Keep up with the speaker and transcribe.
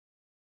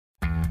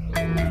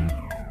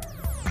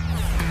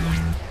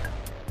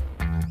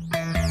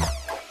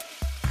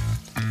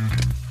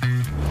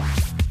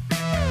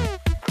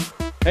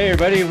Hey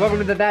everybody, welcome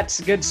to the That's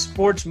Good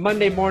Sports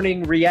Monday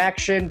morning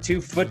reaction to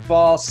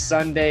Football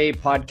Sunday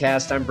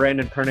podcast. I'm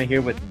Brandon Perna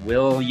here with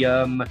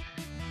William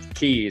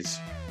Keys.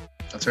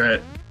 That's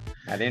right.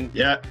 I didn't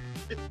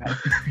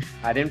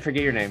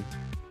forget your name.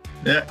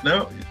 Yeah,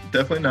 no,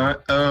 definitely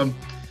not.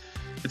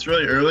 It's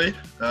really early,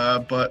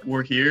 but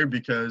we're here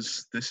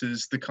because this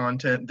is the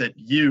content that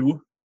you,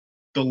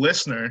 the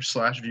listener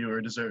 /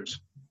 viewer,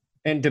 deserves.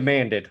 And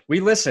demanded. We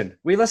listen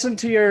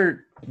to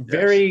your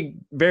very,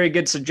 very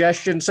good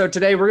suggestion. So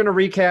today we're going to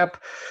recap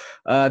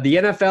the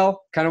NFL,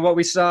 kind of what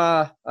we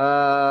saw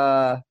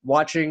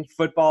watching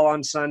football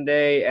on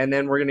Sunday, and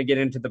then we're going to get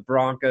into the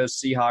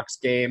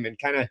Broncos-Seahawks game and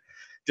kind of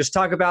just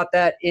talk about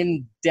that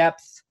in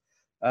depth.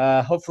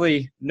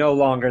 Hopefully no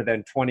longer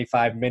than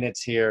 25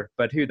 minutes here,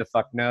 but who the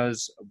fuck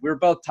knows? We're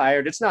both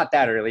tired. It's not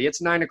that early.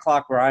 It's 9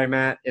 o'clock where I'm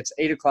at. It's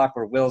 8 o'clock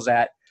where Will's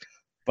at.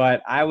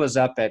 But I was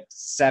up at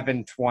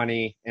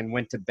 7:20 and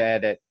went to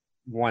bed at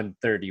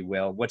 1:30,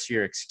 Will. What's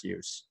your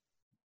excuse?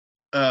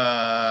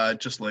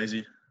 Just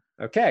lazy.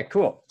 Okay,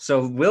 cool.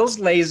 So Will's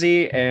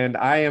lazy, and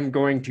I am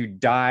going to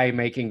die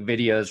making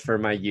videos for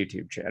my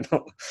YouTube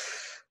channel.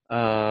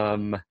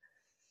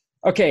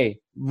 Okay,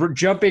 we're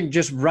jumping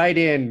just right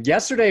in.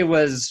 Yesterday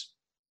was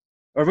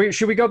 –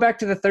 should we go back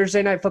to the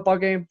Thursday night football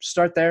game?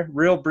 Start there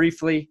real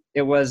briefly.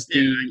 It was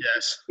the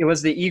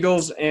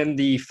Eagles and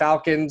the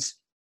Falcons.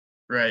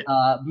 Right.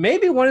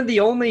 Maybe one of the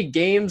only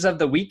games of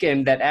the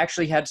weekend that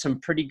actually had some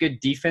pretty good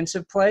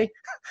defensive play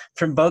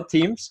from both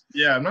teams.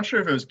 Yeah, I'm not sure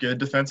if it was good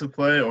defensive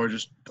play or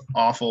just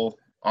awful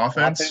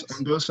offense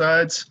on both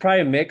sides.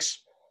 Probably a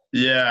mix.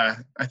 Yeah,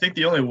 I think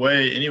the only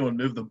way anyone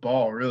moved the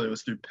ball really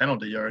was through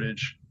penalty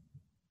yardage.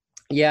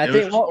 Yeah,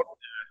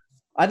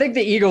 I think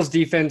the Eagles'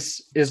 defense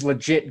is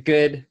legit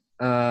good.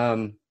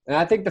 And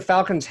I think the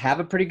Falcons have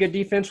a pretty good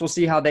defense. We'll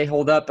see how they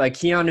hold up.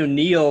 Keanu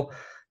Neal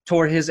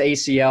tore his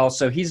ACL,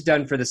 so he's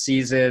done for the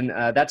season.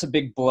 That's a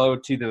big blow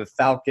to the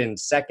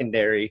Falcons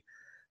secondary.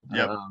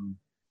 Yep.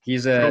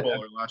 He's Pro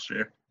Bowler last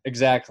year.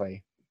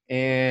 Exactly.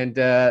 And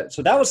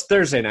so that was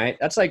Thursday night.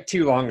 That's like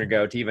too long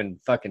ago to even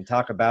fucking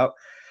talk about.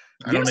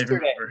 I don't even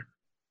remember.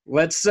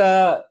 Let's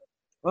I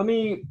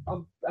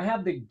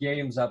have the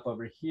games up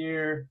over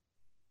here.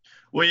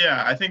 Well,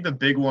 yeah, I think the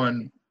big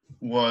one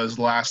was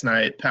last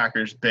night,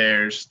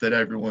 Packers-Bears, that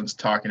everyone's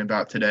talking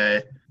about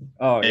today.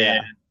 Oh, yeah.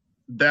 And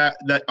that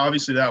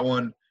obviously that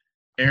one,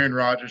 Aaron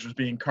Rodgers was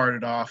being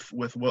carted off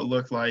with what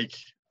looked like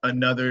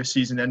another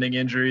season-ending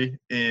injury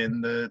in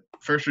the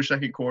first or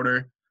second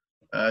quarter.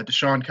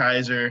 DeShone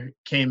Kizer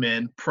came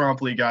in,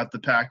 promptly got the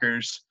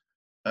Packers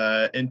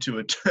into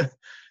a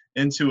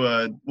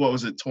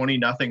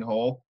 20-0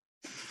 hole,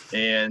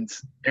 and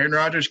Aaron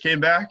Rodgers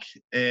came back,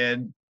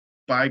 and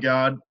by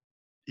God,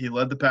 he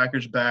led the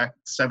Packers back,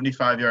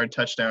 75-yard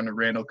touchdown to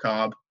Randall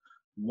Cobb,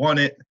 won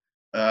it.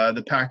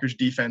 The Packers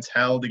defense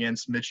held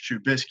against Mitch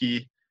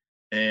Trubisky,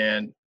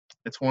 and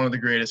it's one of the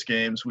greatest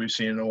games we've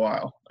seen in a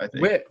while, I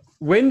think.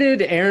 When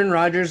did Aaron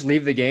Rodgers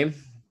leave the game? It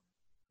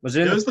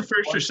was the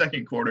first or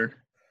second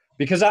quarter.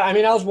 Because, I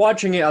was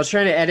watching it. I was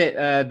trying to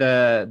edit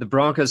the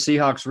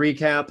Broncos-Seahawks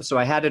recap, so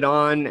I had it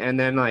on, and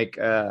then, I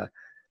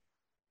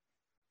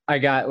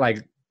got,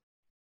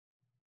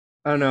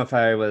 I don't know if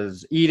I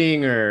was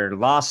eating or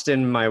lost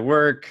in my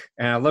work,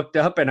 and I looked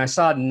up and I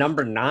saw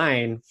number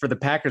 9 for the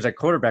Packers at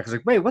quarterback. I was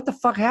like, wait, what the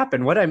fuck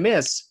happened? What did I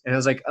miss? And I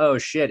was like, oh,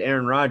 shit,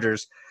 Aaron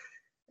Rodgers.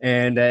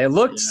 And it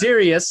looked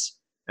serious,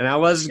 and I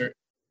was going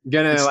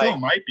to – It still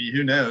might be.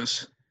 Who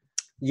knows?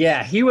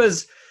 Yeah, he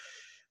was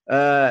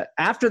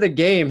after the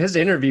game, his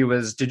interview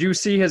was – did you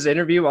see his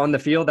interview on the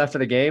field after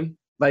the game?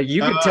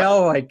 You could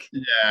tell,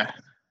 yeah.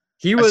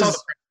 He was – I saw the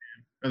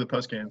pre-game or the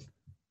post-game.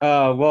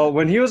 Well,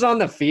 when he was on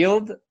the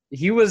field –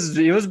 it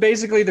was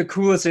basically the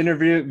coolest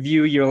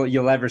interview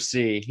you'll ever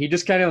see. He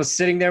just kind of was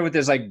sitting there with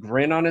his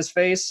grin on his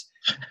face,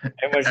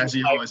 and was as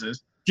he always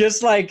is.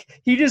 Just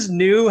he just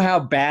knew how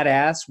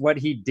badass what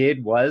he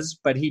did was,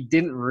 but he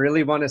didn't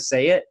really want to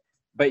say it.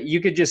 But you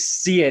could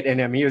just see it in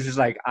him. He was just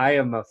like, "I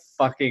am a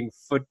fucking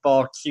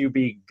football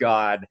QB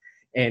god,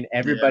 and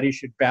everybody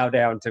should bow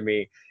down to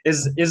me."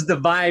 Is the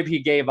vibe he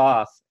gave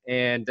off,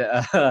 and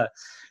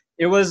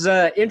it was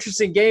an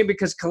interesting game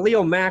because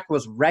Khalil Mack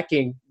was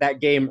wrecking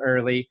that game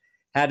early,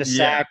 had a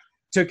sack,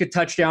 took an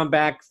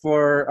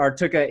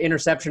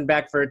interception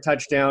back for a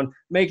touchdown,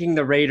 making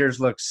the Raiders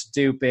look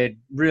stupid,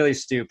 really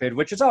stupid,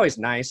 which is always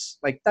nice.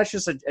 That's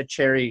just a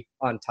cherry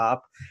on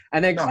top.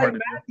 And then Clay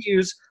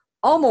Matthews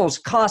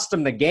almost cost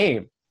him the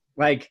game.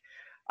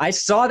 I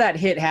saw that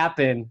hit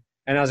happen,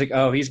 and I was like,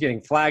 oh, he's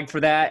getting flagged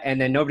for that.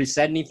 And then nobody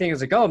said anything. I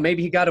was like, oh,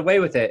 maybe he got away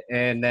with it.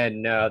 And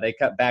then they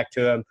cut back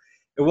to him.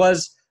 It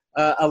was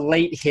a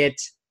late hit.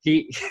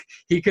 He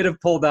could have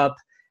pulled up.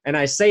 And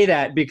I say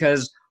that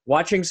because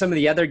watching some of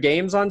the other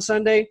games on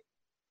Sunday,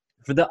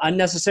 for the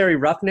unnecessary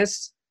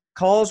roughness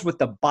calls with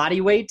the body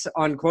weight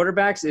on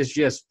quarterbacks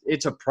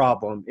it's a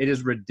problem. It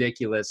is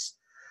ridiculous.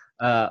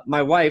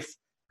 My wife,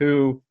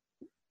 who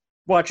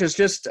watches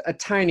just a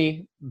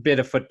tiny bit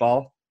of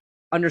football,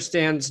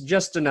 understands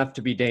just enough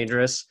to be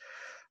dangerous.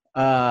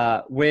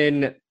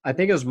 When I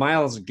think it was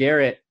Myles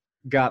Garrett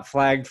got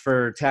flagged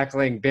for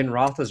tackling Ben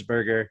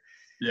Roethlisberger.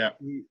 Yeah.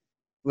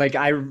 Like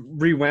I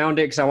rewound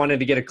it because I wanted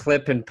to get a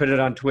clip and put it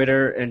on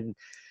Twitter, and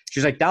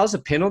she's like, "That was a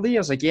penalty." I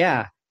was like,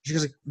 "Yeah." She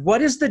was like,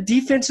 "What is the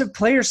defensive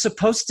player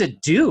supposed to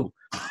do?"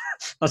 I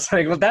was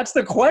like, "Well, that's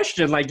the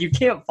question. Like, you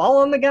can't fall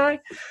on the guy."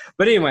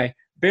 But anyway,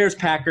 Bears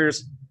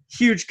Packers,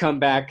 huge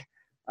comeback,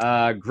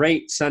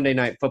 great Sunday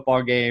night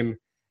football game.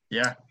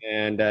 Yeah.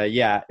 And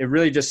yeah, it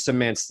really just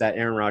cements that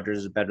Aaron Rodgers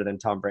is better than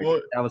Tom Brady.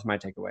 Well, that was my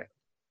takeaway.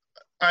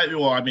 I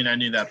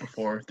knew that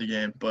before the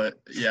game, but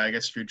yeah, I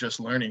guess if you're just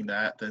learning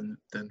that, then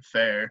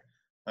fair.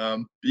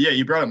 Yeah,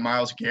 you brought up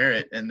Myles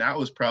Garrett, and that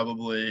was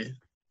probably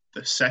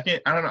the second.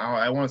 I don't know.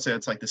 I want to say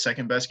it's like the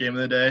second best game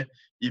of the day,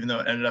 even though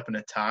it ended up in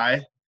a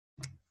tie.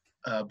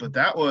 But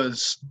that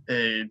was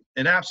an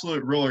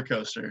absolute roller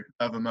coaster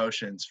of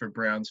emotions for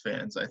Browns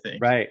fans, I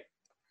think. Right.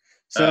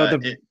 So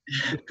the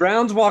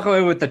Browns walk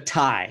away with the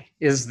tie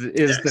is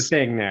the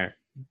thing there.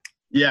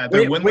 Yeah,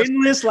 they're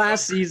winless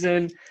last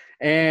season,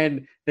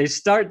 and they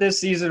start this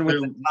season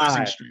with the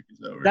tie. Streak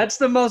is over. That's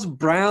the most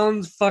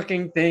Browns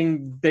fucking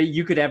thing that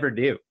you could ever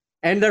do.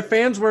 And their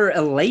fans were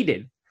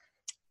elated.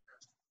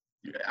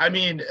 I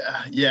mean,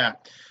 yeah.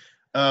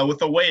 With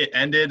the way it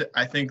ended,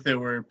 I think they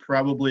were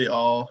probably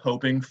all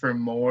hoping for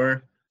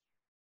more.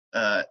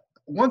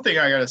 One thing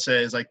I got to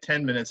say is like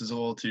 10 minutes is a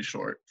little too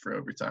short for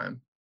overtime.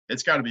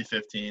 It's got to be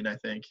 15, I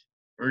think.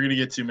 We're going to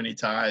get too many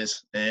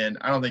ties, and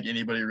I don't think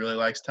anybody really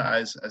likes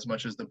ties as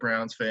much as the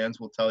Browns fans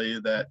will tell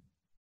you that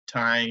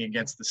tying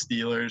against the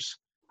Steelers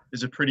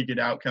is a pretty good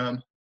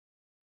outcome.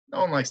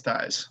 No one likes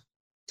ties.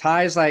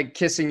 Ties like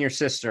kissing your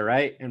sister,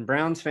 right? And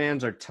Browns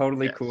fans are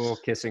totally cool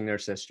kissing their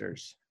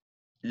sisters.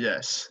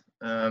 Yes.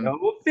 No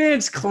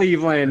offense,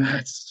 Cleveland.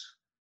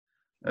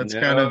 That's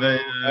kind of a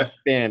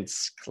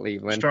offense,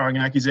 Cleveland. Strong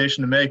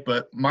accusation to make,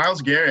 but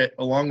Myles Garrett,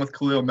 along with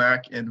Khalil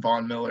Mack and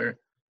Von Miller,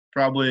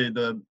 probably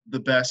the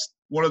best,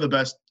 one of the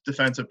best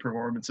defensive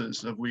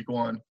performances of Week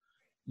 1.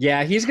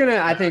 Yeah, he's gonna,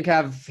 I think,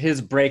 have his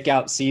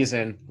breakout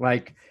season.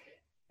 Like,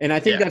 and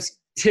I think that's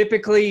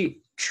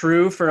typically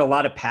true for a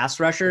lot of pass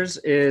rushers.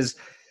 Is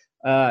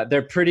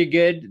they're pretty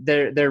good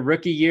their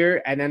rookie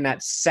year, and then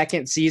that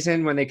second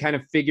season when they kind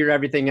of figure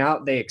everything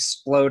out, they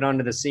explode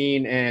onto the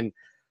scene. And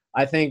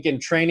I think in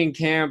training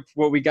camp,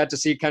 what we got to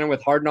see kind of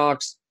with Hard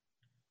Knocks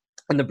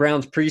and the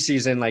Browns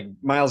preseason, like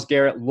Myles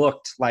Garrett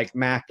looked like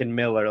Mack and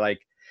Miller. Like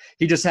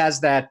he just has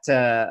that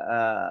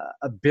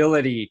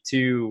ability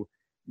to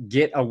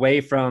get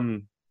away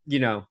from,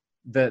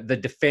 the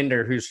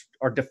defender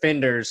or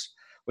defenders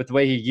with the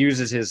way he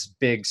uses his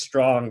big,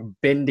 strong,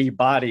 bendy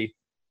body.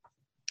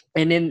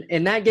 And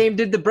in that game,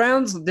 did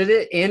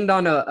it end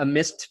on a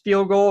missed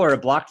field goal or a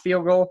blocked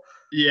field goal?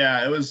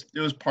 Yeah, it was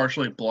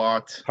partially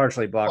blocked.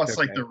 Partially blocked. Plus,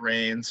 like the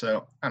rain,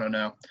 so I don't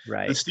know.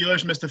 Right. The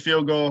Steelers missed a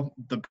field goal.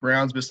 The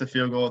Browns missed a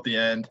field goal at the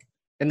end.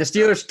 And the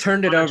Steelers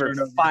turned it over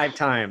 5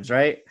 times,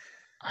 right?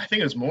 I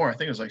think it was more. I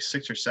think it was like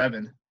 6 or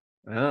 7.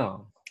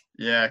 Oh.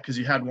 Yeah, because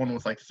you had one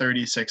with like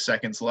 36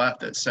 seconds left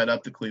that set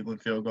up the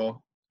Cleveland field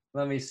goal.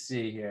 Let me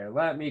see here.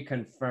 Let me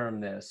confirm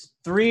this.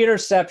 3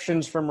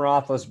 interceptions from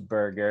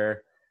Roethlisberger.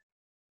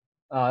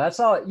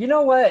 That's all. You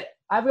know what?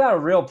 I've got a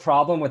real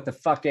problem with the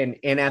fucking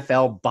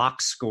NFL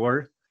box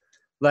score.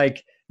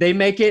 Like, they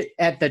make it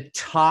at the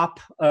top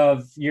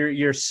of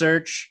your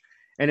search,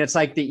 and it's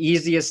like the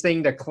easiest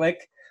thing to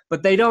click,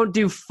 but they don't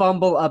do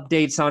fumble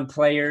updates on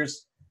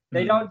players.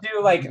 They don't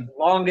do, like,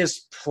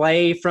 longest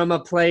play from a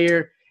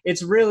player.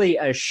 It's really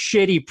a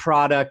shitty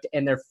product,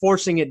 and they're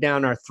forcing it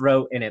down our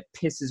throat, and it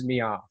pisses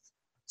me off.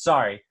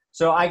 Sorry.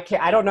 So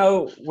I don't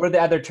know where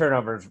the other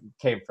turnovers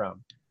came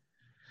from.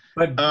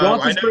 But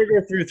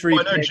Roethlisberger threw 3 I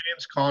know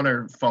James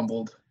Conner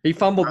fumbled. He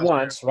fumbled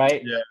once, right?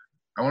 Yeah.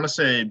 I want to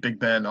say Big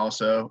Ben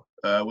also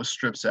was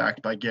strip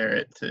sacked by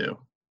Garrett too.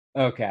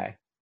 Okay.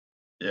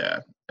 Yeah.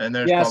 And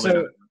there's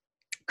so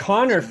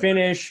Conner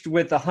finished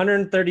with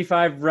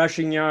 135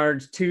 rushing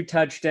yards, 2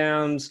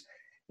 touchdowns,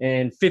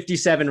 and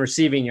 57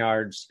 receiving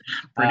yards.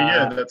 Pretty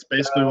good. That's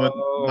basically what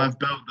Lev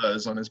Bell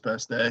does on his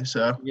best day.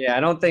 So yeah, I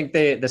don't think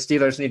the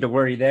Steelers need to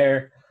worry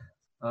there.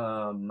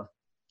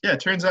 Yeah, it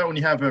turns out when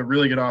you have a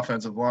really good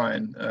offensive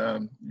line,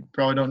 you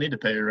probably don't need to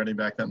pay your running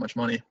back that much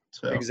money.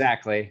 So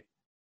exactly.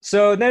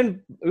 So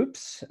then,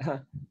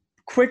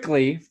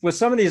 quickly, with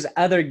some of these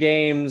other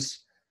games,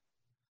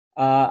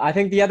 I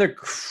think the other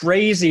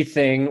crazy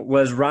thing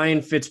was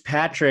Ryan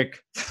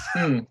Fitzpatrick.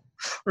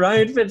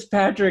 Ryan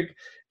Fitzpatrick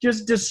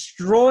just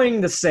destroying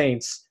the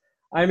Saints.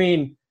 I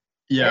mean,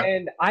 yeah.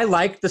 And I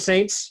like the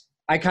Saints.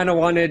 I kind of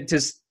want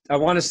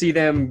to see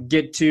them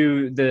get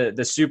to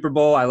the Super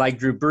Bowl. I like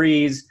Drew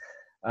Brees.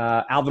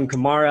 Alvin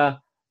Kamara,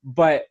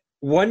 but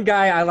one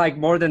guy I like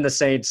more than the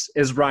Saints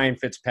is Ryan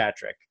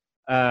Fitzpatrick.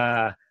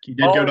 He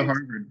did go to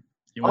Harvard.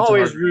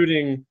 Always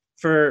rooting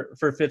for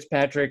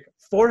Fitzpatrick.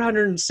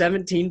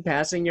 417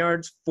 passing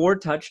yards, 4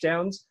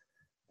 touchdowns.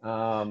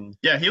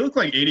 Yeah, he looked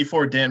like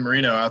 84 Dan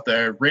Marino out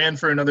there. Ran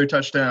for another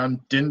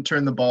touchdown, didn't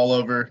turn the ball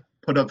over,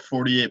 put up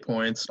 48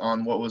 points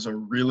on what was a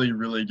really,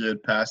 really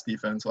good pass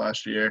defense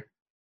last year.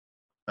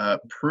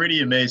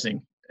 Pretty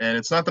amazing. And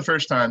it's not the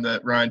first time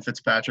that Ryan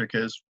Fitzpatrick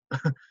has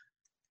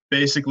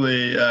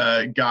basically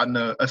gotten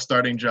a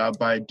starting job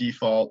by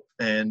default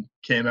and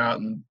came out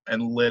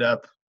and lit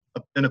up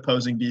an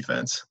opposing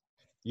defense.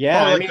 Yeah,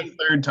 Probably I like mean,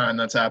 the third time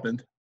that's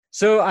happened.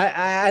 so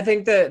I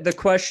think that the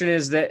question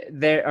is that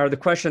there, or the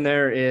question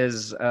there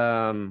is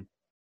the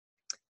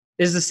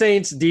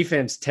Saints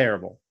defense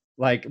terrible?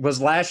 Like, was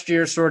last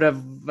year sort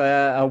of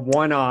a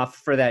one-off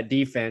for that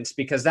defense?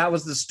 Because that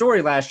was the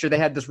story last year. They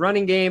had this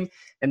running game,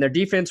 and their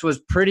defense was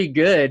pretty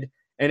good,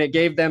 and it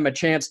gave them a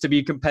chance to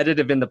be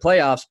competitive in the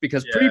playoffs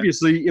because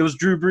previously it was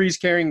Drew Brees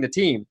carrying the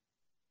team.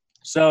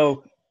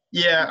 So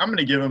yeah, I'm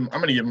gonna give him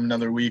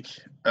another week.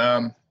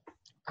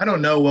 I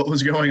don't know what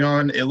was going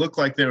on. It looked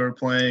like they were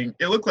playing.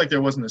 It looked like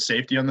there wasn't a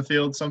safety on the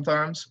field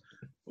sometimes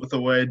with the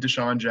way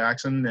Deshaun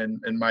Jackson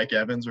and Mike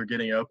Evans were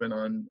getting open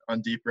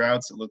on deep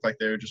routes. It looked like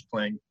they were just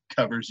playing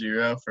cover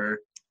zero for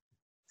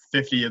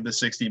 50 of the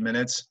 60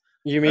 minutes.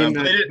 you mean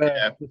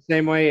the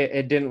same way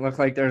it didn't look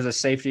like there was a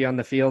safety on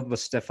the field with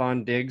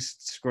Stephon Diggs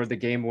scored the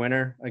game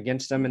winner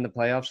against them in the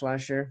playoffs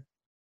last year?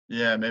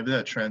 Yeah, maybe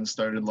that trend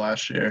started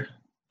last year.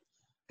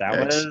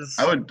 That was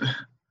I would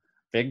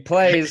big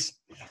plays.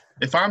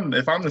 If I'm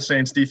the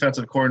Saints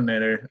defensive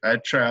coordinator,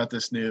 I'd try out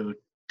this new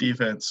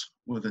defense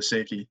with a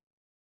safety.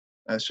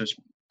 That's just,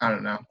 I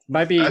don't know.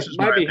 Might be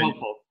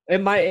helpful.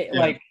 It might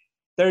like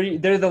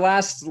they're the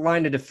last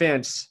line of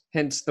defense,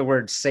 hence the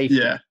word safety.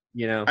 Yeah.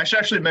 You know. I should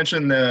actually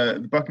mention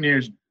the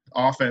Buccaneers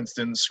offense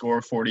didn't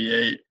score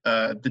 48.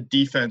 The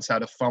defense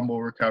had a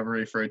fumble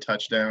recovery for a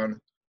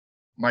touchdown.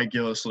 Mike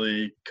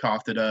Gillislee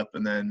coughed it up,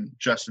 and then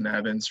Justin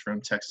Evans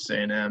from Texas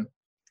A&M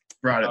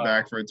brought it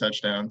back for a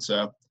touchdown.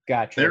 So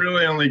gotcha. They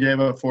really only gave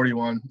up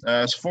 41.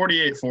 It's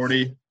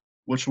 48-40,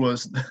 which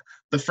was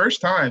the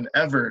first time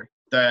ever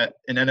that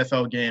an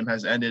NFL game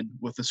has ended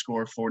with a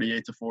score of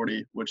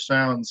 48-40, which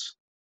sounds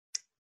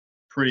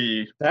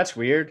pretty. That's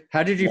weird.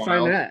 How did you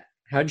find that?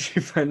 How did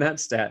you find that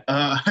stat?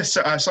 I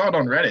saw it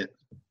on Reddit.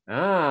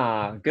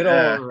 Ah, good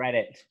old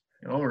Reddit.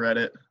 Good old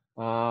Reddit.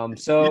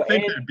 So you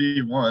think there'd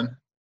be one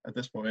at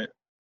this point?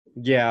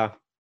 Yeah.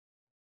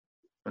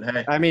 But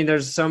hey, I mean,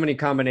 there's so many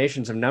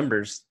combinations of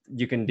numbers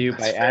you can do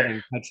by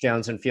adding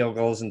touchdowns and field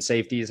goals and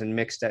safeties and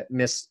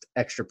missed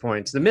extra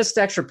points. The missed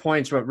extra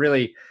points what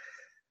really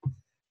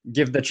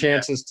give the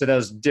chances to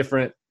those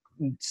different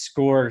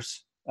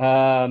scores.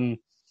 The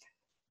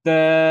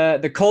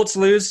Colts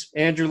lose.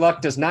 Andrew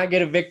Luck does not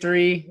get a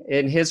victory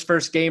in his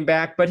first game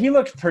back, but he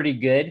looked pretty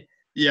good.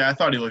 Yeah, I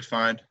thought he looked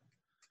fine.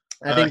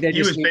 I think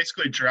he was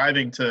basically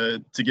driving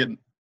to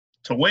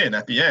win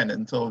at the end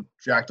until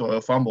Jack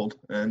Doyle fumbled,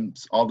 and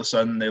all of a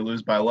sudden they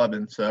lose by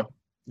 11. So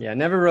yeah,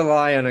 never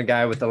rely on a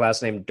guy with the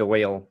last name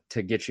Doyle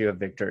to get you a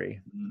victory.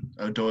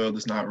 Oh, Doyle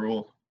does not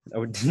rule.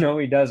 Oh, no,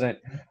 he doesn't.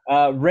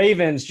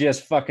 Ravens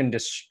just fucking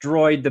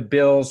destroyed the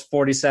Bills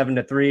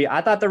 47-3. I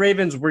thought the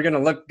Ravens were going to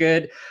look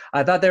good.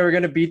 I thought they were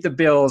going to beat the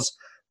Bills,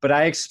 but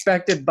I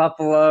expected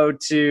Buffalo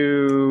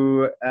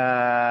to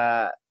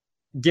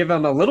give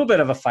them a little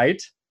bit of a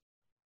fight.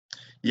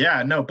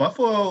 Yeah, no,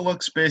 Buffalo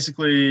looks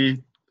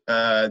basically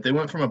they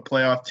went from a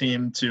playoff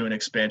team to an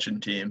expansion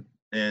team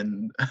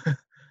in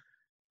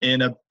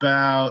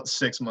about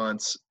 6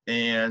 months.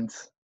 And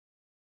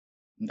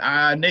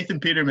Nathan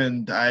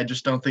Peterman, I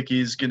just don't think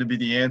he's going to be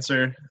the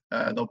answer.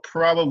 They'll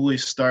probably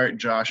start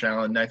Josh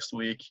Allen next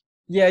week.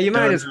 Yeah, you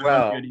might as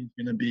well. How good he's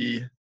going to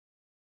be.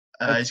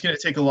 He's going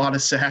to take a lot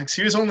of sacks.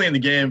 He was only in the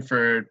game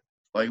for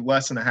like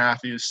less than a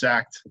half. He was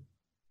sacked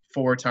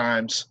 4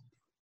 times.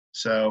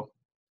 So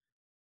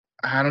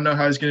I don't know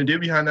how he's going to do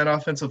behind that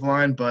offensive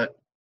line, but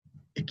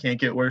it can't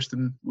get worse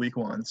than week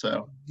 1.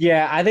 So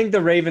yeah, I think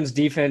the Ravens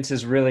defense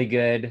is really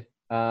good.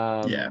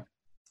 Yeah.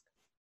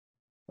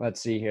 Let's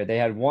see here. They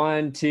had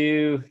 1,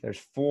 2, there's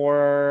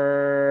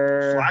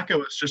 4. Flacco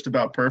was just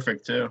about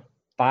perfect too.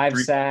 5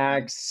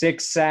 sacks,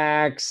 6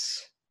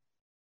 sacks.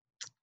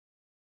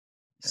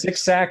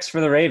 6 sacks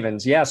for the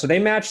Ravens. Yeah, so they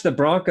matched the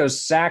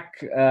Broncos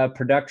sack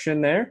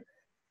production there.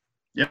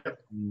 Yep.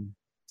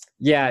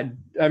 Yeah,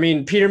 I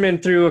mean, Peterman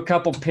threw a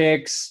couple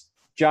picks.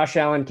 Josh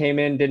Allen came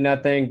in, did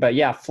nothing. But,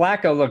 yeah,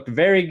 Flacco looked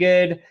very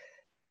good.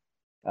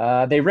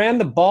 They ran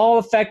the ball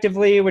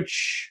effectively,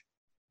 which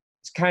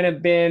has kind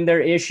of been their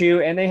issue.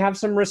 And they have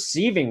some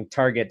receiving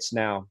targets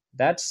now.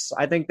 That's,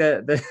 I think,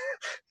 that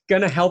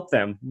going to help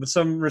them with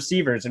some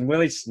receivers. And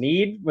Willie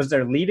Snead was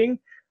their leading.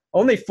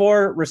 Only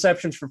 4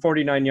 receptions for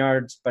 49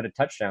 yards, but a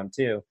touchdown,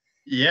 too.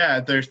 Yeah,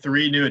 there's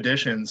 3 new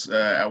additions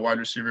at wide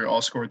receiver,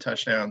 all scored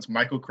touchdowns.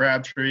 Michael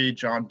Crabtree,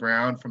 John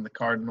Brown from the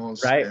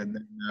Cardinals, right, and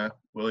then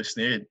Willie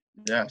Snead.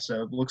 Yeah,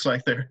 so it looks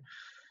like their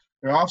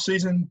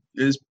offseason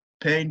is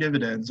paying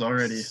dividends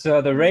already.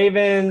 So the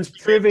Ravens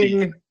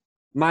proving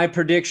my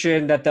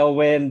prediction that they'll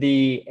win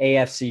the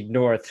AFC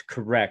North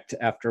correct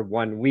after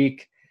 1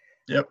 week.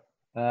 Yep.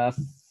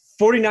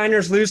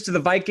 49ers lose to the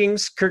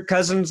Vikings. Kirk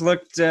Cousins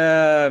looked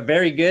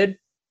very good.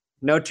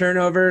 No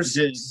turnovers,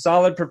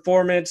 solid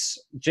performance.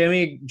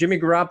 Jimmy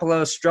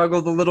Garoppolo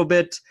struggled a little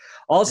bit.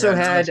 Also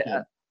had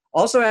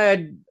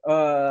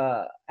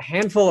a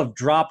handful of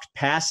dropped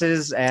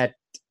passes at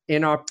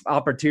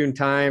inopportune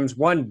times.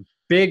 One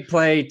big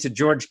play to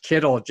George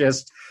Kittle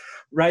just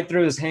right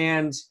through his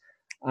hands.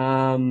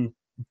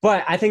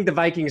 But I think the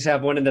Vikings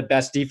have one of the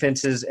best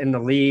defenses in the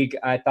league.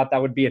 I thought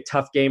that would be a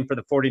tough game for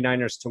the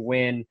 49ers to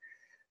win.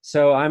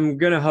 So I'm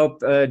going to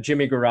hope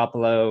Jimmy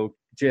Garoppolo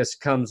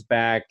just comes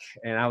back,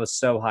 and I was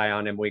so high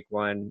on him week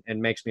 1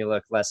 and makes me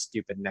look less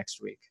stupid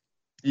next week.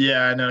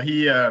 Yeah, I know.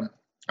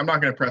 I'm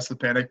not going to press the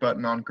panic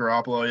button on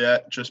Garoppolo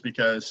yet, just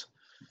because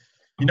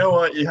you know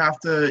what, you have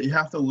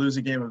to lose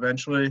a game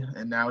eventually,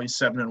 and now he's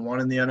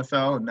 7-1 in the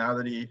NFL, and now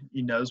that he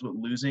knows what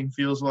losing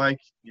feels like,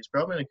 he's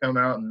probably going to come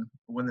out and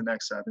win the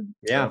next 7.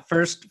 Yeah,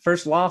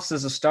 first loss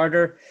as a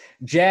starter.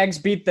 Jags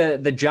beat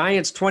the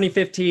Giants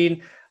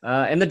 2015,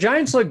 and the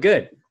Giants look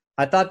good.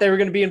 I thought they were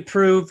going to be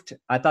improved.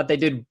 I thought they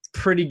did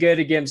pretty good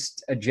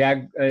against a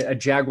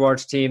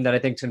Jaguars team that I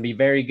think is going to be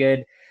very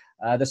good.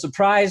 The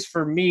surprise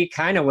for me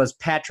kind of was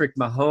Patrick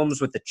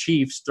Mahomes with the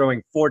Chiefs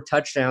throwing 4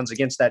 touchdowns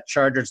against that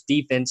Chargers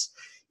defense.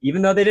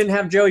 Even though they didn't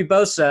have Joey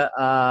Bosa,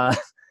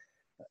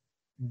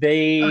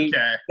 they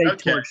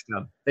torched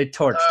them. They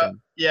torched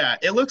them. Yeah,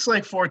 it looks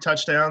like 4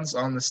 touchdowns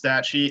on the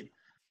stat sheet.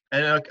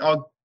 And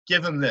I'll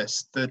give him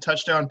this. The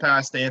touchdown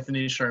pass to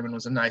Anthony Sherman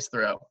was a nice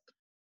throw.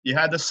 You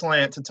had the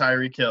slant to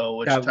Tyreek Hill,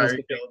 which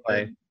Tyreek Hill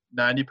did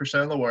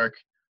 90% of the work.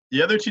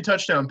 The other 2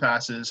 touchdown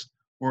passes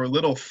were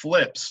little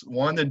flips,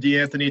 one to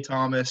DeAnthony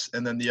Thomas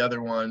and then the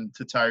other one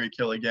to Tyreek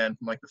Hill again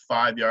from like the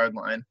 5-yard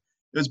line.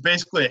 It was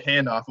basically a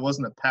handoff. It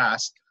wasn't a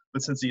pass,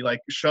 but since he like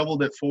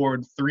shoveled it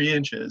forward 3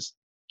 inches,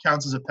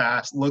 counts as a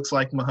pass. Looks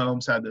like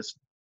Mahomes had this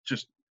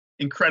just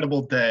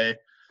incredible day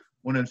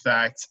when in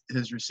fact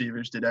his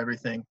receivers did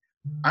everything.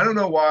 I don't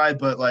know why,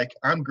 but like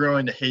I'm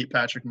growing to hate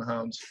Patrick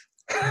Mahomes.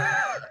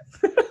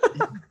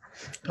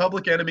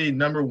 Public enemy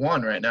number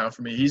 1 right now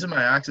for me. He's in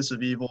my axis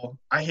of evil.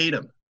 I hate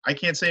him. I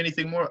can't say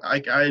anything more.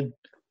 I'd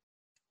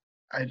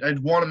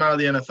want him out of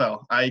the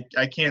NFL. I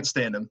can't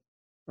stand him.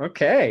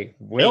 Okay,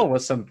 Will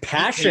with some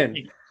passion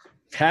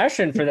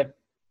for the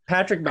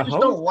Patrick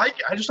Mahomes.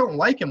 I just don't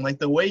like him. Like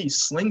the way he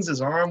slings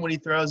his arm when he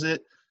throws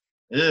it.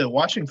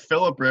 Watching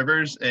Phillip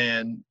Rivers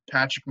and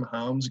Patrick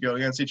Mahomes go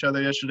against each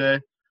other yesterday,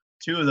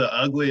 2 of the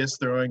ugliest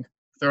throwing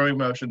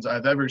motions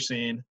I've ever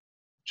seen.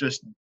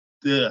 Just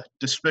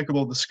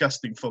despicable,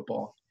 disgusting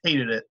football.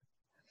 Hated it.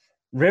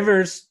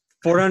 Rivers,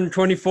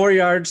 424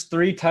 yards,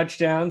 3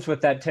 touchdowns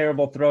with that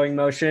terrible throwing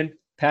motion.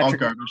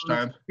 Patrick, all garbage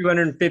time.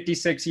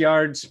 256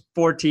 yards,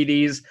 4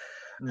 TDs.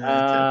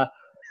 Yeah,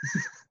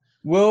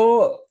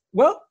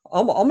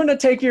 I'm going to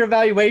take your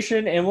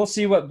evaluation, and we'll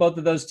see what both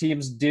of those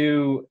teams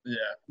do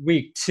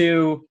week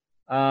 2.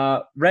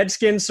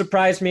 Redskins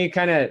surprised me,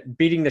 kind of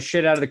beating the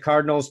shit out of the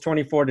Cardinals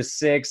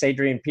 24-6.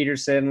 Adrian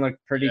Peterson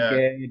looked pretty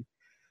good.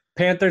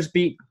 Panthers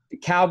beat the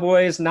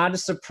Cowboys, not a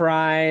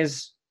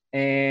surprise.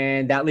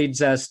 And that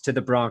leads us to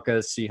the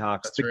Broncos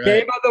Seahawks. That's the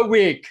game of the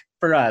week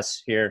for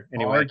us here.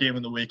 Anyway, our game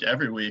of the week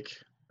every week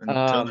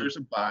until there's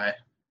a bye.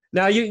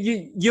 Now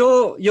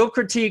you'll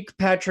critique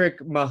Patrick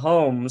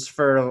Mahomes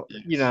for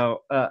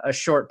a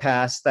short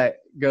pass that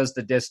goes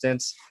the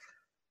distance,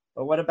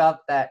 but what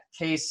about that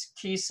Case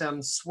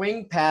Keenum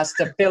swing pass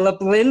to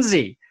Philip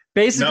Lindsay?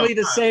 Basically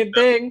the same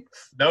thing.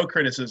 No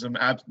criticism.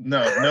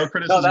 No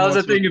criticism. No, that was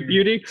a thing of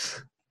beauty.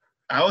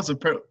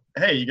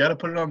 Hey, you got to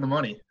put it on the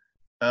money.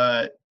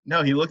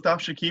 No, he looked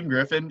off Shaquem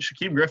Griffin.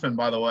 Shaquem Griffin,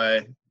 by the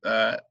way,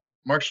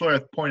 Mark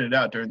Schlereth pointed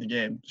out during the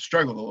game,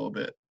 struggled a little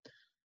bit.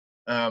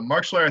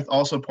 Mark Schlereth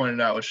also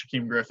pointed out with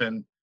Shaquem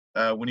Griffin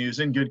when he was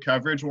in good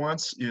coverage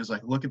once, he was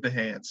like, look at the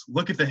hands.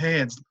 Look at the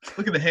hands.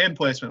 Look at the hand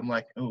placement. I'm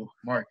like, oh,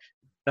 Mark.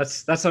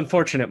 That's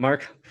unfortunate,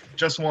 Mark.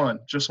 Just one.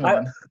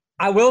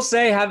 I will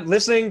say,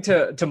 listening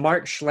to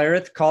Mark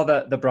Schlereth call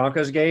the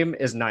Broncos game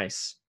is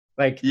nice.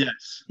 Like,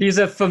 yes, he's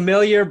a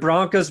familiar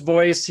Broncos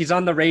voice. He's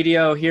on the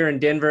radio here in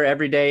Denver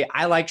every day.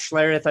 I like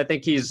Schlereth. I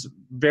think he's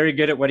very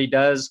good at what he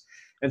does.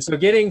 And so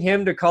getting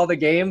him to call the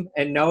game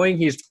and knowing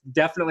he's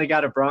definitely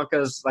got a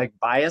Broncos like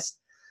bias,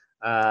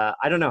 I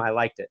don't know. I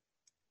liked it.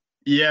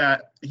 Yeah,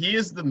 he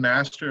is the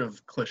master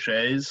of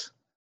cliches,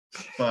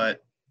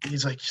 but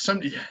he's like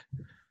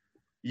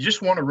you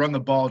just want to run the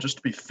ball just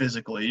to be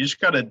physical. You just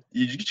gotta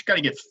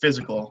get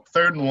physical.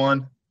 3rd and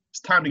 1,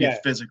 it's time to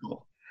get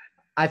physical.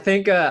 I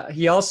think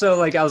he also,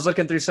 like, I was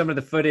looking through some of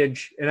the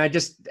footage, and I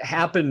just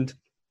happened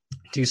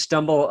to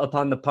stumble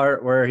upon the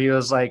part where he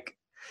was like,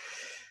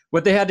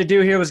 what they had to do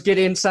here was get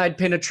inside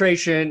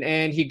penetration,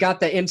 and he got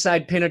the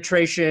inside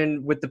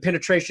penetration with the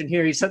penetration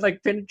here. He said,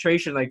 like,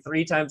 penetration like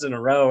 3 times in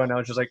a row, and I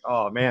was just like,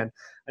 oh, man,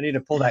 I need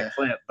to pull that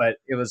clip. But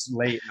it was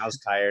late, and I was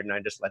tired, and I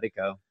just let it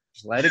go.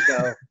 Just let it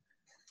go.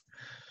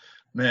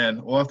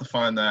 Man, we'll have to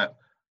find that.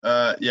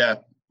 Yeah.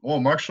 Well,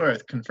 Mark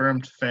Schlereth,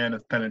 confirmed fan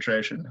of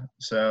penetration,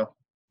 so –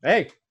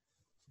 hey,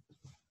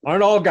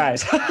 aren't all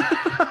guys.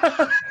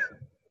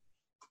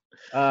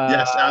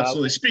 Yes,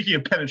 absolutely. Speaking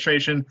of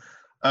penetration,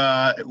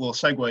 a little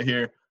segue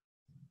here.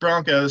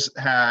 Broncos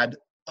had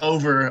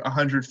over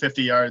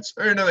 150 yards,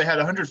 or no, they had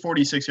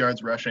 146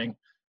 yards rushing,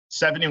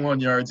 71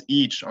 yards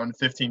each on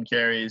 15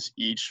 carries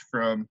each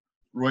from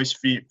Royce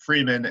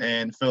Freeman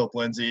and Philip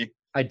Lindsay.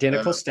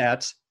 Identical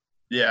stats.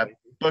 Yeah,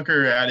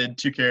 Booker added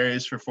 2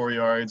 carries for 4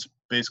 yards,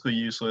 basically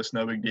useless,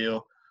 no big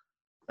deal.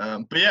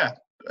 But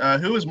yeah,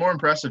 who was more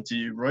impressive to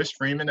you, Royce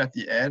Freeman at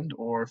the end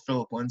or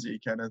Philip Lindsay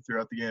kind of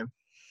throughout the game?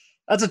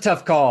 That's a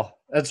tough call.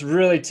 That's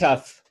really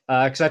tough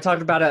because I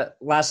talked about it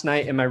last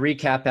night in my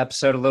recap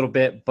episode a little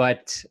bit,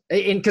 but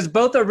because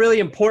both are really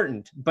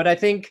important. But I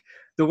think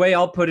the way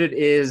I'll put it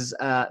is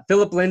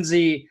Philip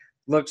Lindsay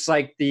looks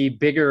like the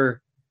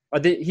bigger,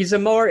 he's a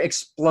more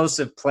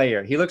explosive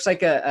player. He looks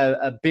like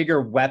a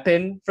bigger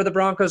weapon for the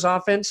Broncos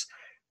offense,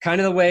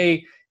 kind of the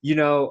way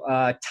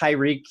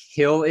Tyreek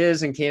Hill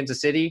is in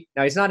Kansas City.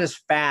 Now, he's not as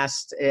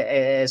fast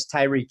as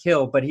Tyreek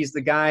Hill, but he's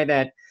the guy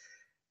that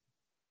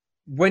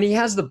when he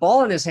has the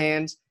ball in his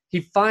hands,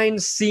 he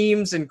finds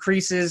seams and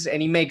creases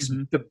and he makes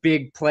the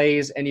big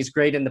plays, and he's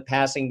great in the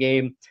passing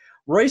game.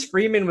 Royce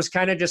Freeman was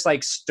kind of just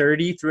like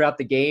sturdy throughout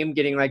the game,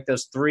 getting like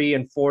those 3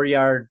 and 4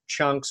 yard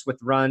chunks with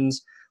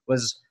runs,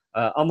 was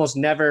almost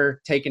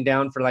never taken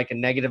down for like a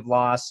negative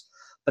loss.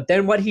 But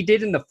then what he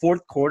did in the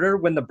fourth quarter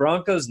when the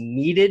Broncos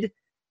needed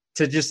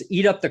to just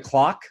eat up the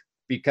clock,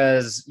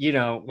 because,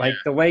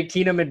 the way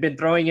Keenum had been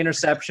throwing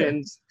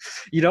interceptions,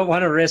 you don't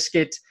want to risk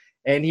it.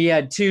 And he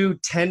had 2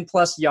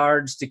 10-plus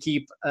yards to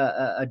keep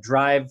a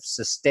drive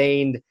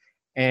sustained.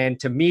 And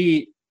to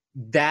me,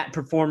 that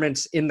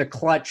performance in the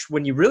clutch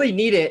when you really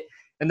need it,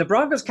 and the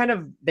Broncos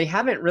they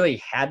haven't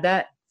really had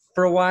that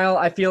for a while,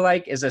 I feel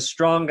like, is a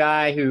strong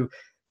guy who,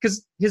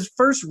 because his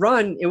first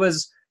run,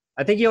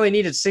 I think he only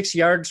needed 6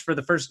 yards for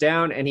the first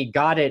down, and he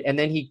got it, and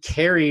then he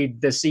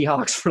carried the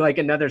Seahawks for like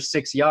another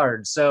 6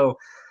 yards. So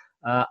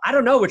I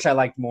don't know which I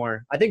liked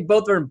more. I think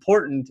both are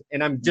important,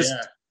 and I'm just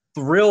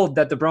thrilled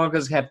that the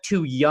Broncos have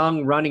 2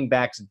 young running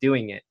backs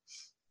doing it.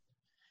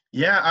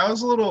 Yeah, I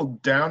was a little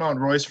down on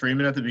Royce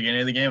Freeman at the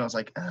beginning of the game. I was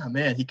like,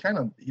 man, he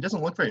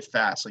doesn't look very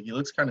fast. Like, he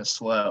looks kind of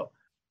slow.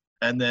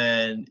 And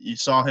then you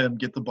saw him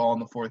get the ball in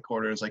the fourth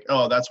quarter. It's like,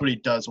 oh, that's what he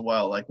does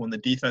well. Like, when the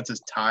defense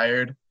is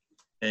tired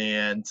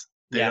and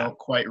they don't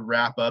quite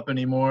wrap up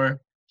anymore,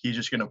 he's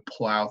just going to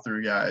plow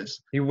through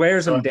guys. He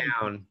wears them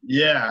down.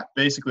 Yeah,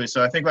 basically.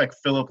 So I think, like,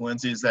 Philip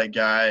Lindsay is that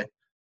guy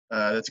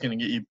that's going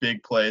to get you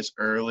big plays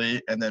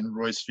early, and then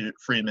Royce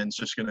Freeman's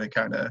just going to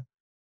kind of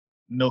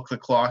milk the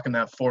clock in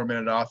that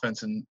 4-minute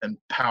offense and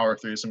power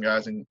through some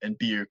guys and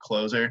be your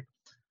closer.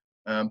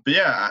 But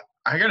yeah,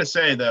 I got to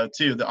say, though,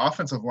 too, the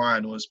offensive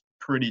line was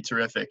pretty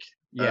terrific.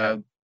 Yeah.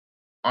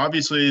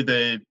 Obviously,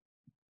 they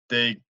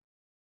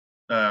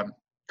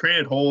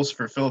created holes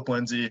for Philip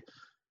Lindsay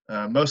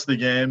most of the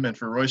game, and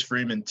for Royce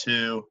Freeman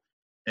too,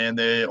 and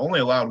they only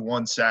allowed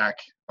 1 sack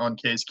on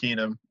Case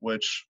Keenum,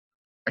 which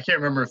I can't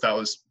remember if that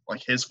was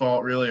like his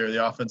fault really or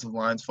the offensive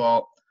line's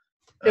fault.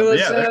 It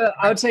was,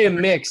 I would say, a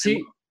mix.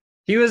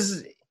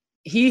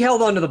 He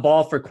held onto the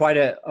ball for quite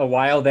a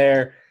while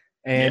there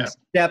and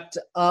stepped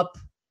up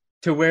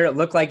to where it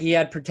looked like he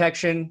had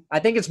protection. I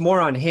think it's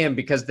more on him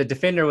because the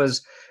defender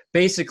was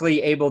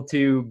basically able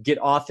to get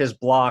off his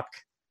block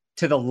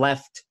to the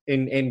left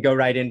and go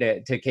right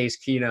into Case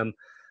Keenum.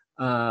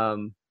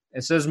 And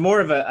so it's more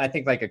of I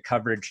think like a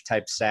coverage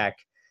type sack.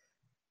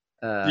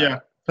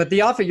 But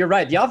you're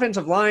right. The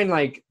offensive line,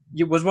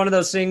 was one of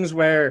those things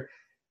where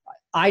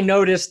I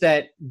noticed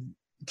that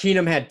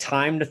Keenum had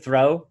time to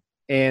throw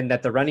and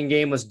that the running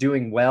game was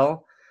doing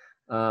well.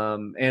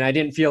 And I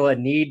didn't feel a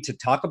need to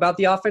talk about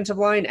the offensive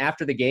line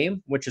after the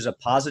game, which is a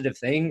positive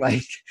thing.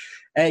 Like,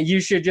 you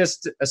should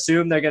just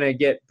assume they're going to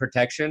get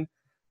protection.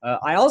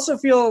 I also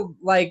feel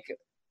like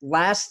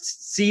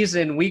last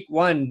season, week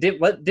 1,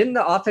 didn't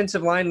the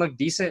offensive line look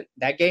decent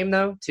that game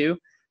though too?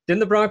 Didn't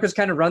the Broncos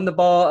kind of run the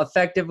ball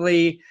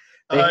effectively?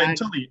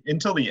 Until the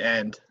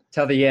end.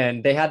 Till the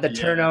end. They had the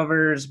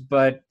turnovers,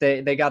 but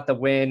they got the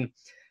win.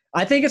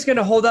 I think it's going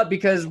to hold up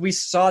because we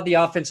saw the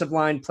offensive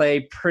line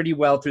play pretty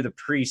well through the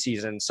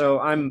preseason. So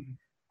I'm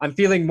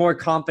feeling more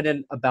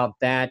confident about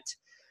that.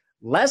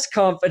 Less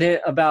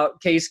confident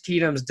about Case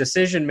Keenum's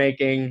decision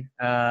making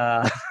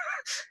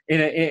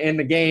in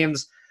the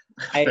games.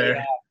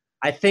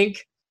 I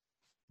think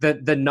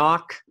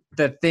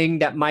the thing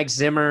that Mike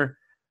Zimmer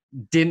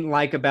didn't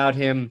like about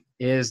him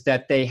is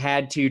that they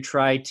had to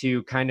try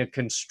to kind of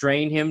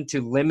constrain him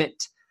to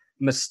limit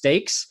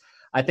mistakes.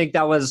 I think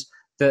that was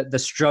the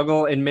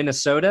struggle in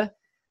Minnesota.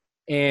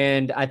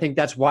 And I think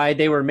that's why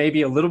they were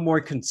maybe a little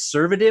more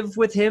conservative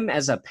with him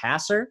as a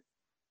passer.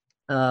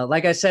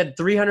 Like I said,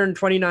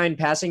 329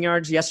 passing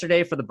yards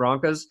yesterday for the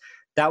Broncos.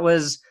 That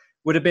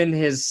would have been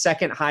his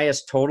second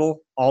highest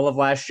total all of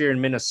last year in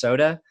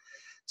Minnesota.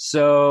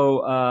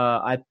 So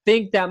I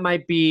think that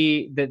might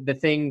be the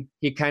thing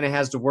he kind of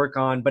has to work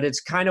on, but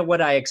it's kind of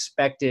what I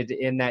expected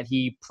in that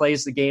he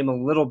plays the game a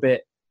little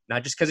bit,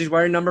 not just because he's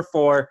wearing number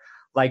 4,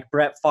 like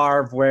Brett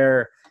Favre,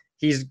 where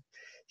he's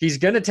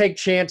going to take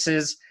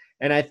chances,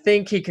 and I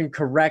think he can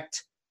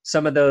correct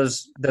some of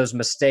those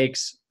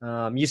mistakes.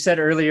 You said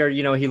earlier,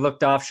 he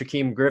looked off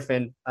Shaquem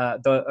Griffin.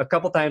 A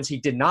couple times he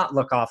did not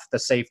look off the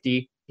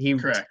safety. He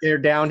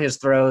stared down his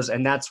throws,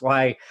 and that's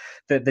why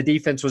the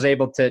defense was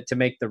able to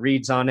make the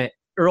reads on it.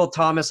 Earl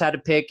Thomas had a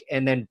pick,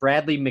 and then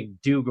Bradley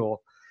McDougald.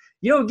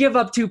 You don't give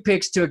up 2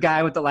 picks to a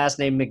guy with the last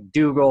name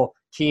McDougald,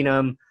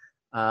 Keenum,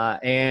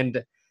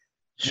 and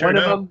one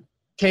of them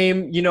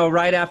came,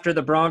 right after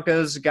the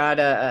Broncos got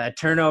a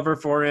turnover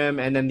for him.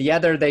 And then the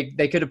other,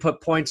 they could have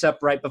put points up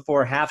right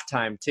before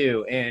halftime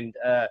too. And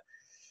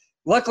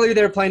luckily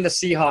they were playing the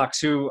Seahawks,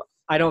 who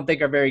I don't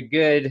think are very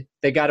good.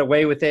 They got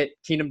away with it.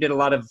 Keenum did a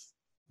lot of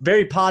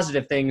very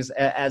positive things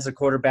as a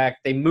quarterback.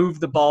 They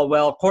moved the ball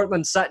well.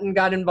 Cortland Sutton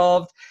got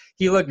involved.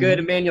 He looked good.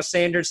 Emmanuel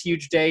Sanders,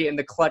 huge day in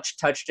the clutch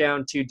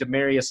touchdown to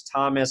Demaryius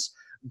Thomas.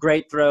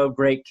 Great throw,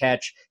 great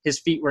catch. His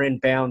feet were in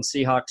bounds,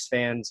 Seahawks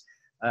fans.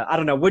 I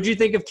don't know. What did you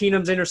think of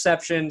Keenum's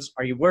interceptions?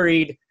 Are you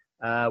worried?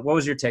 What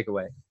was your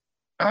takeaway?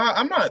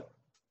 I'm not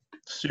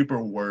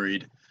super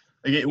worried.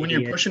 Like, when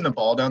you're pushing the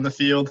ball down the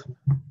field,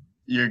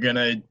 you're going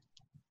to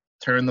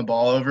turn the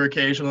ball over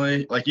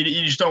occasionally. Like, you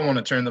just don't want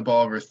to turn the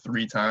ball over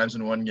 3 times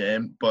in one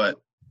game. But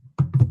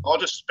I'll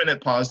just spin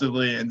it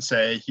positively and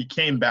say he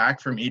came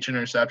back from each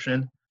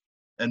interception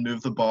and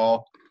moved the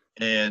ball,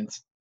 and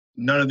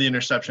none of the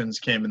interceptions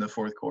came in the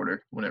fourth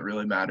quarter when it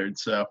really mattered.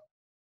 So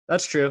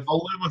that's true.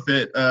 I'll live with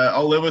it.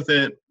 I'll live with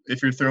it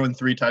if you're throwing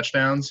 3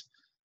 touchdowns,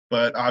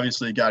 but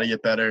obviously you got to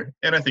get better,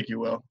 and I think you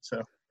will. So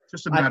it's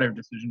just a matter of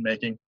decision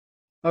making.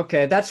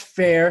 Okay, that's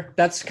fair.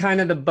 That's kind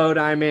of the boat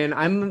I'm in.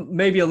 I'm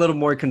maybe a little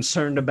more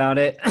concerned about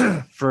it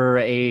for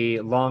a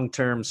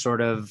long-term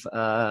sort of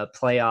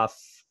playoff.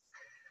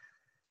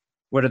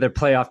 What are their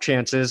playoff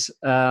chances?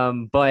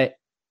 But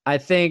I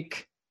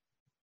think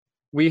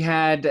we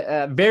had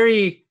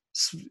the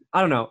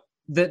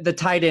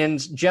tight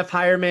ends. Jeff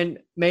Hireman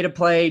made a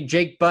play.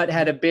 Jake Butt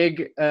had a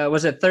big,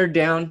 was it third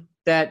down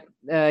that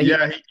he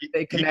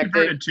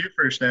converted 2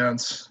 first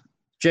downs.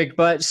 Jake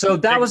Butt. So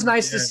that was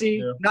nice to see.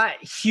 Yeah. Not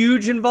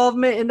huge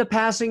involvement in the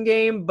passing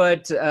game,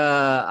 but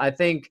I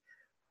think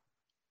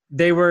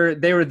they were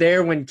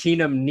there when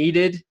Keenum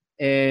needed,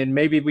 and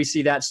maybe we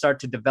see that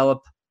start to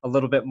develop a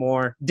little bit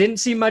more. Didn't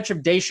see much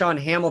of Deshaun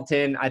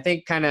Hamilton. I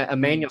think kind of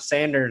Emmanuel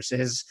Sanders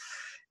is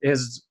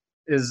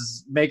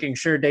making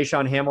sure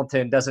Deshaun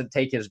Hamilton doesn't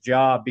take his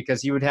job,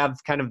 because he would have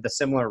kind of the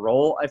similar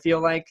role, I feel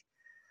like.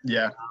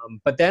 Yeah.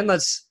 But then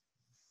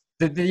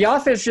the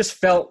offense just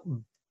felt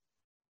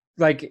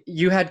like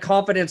you had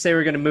confidence they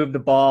were going to move the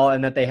ball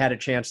and that they had a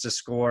chance to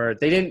score.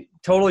 They didn't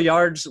 – total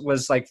yards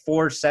was like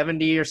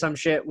 470 or some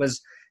shit,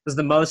 was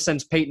the most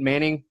since Peyton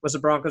Manning was a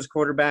Broncos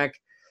quarterback.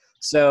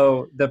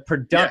 So the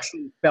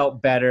production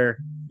felt better.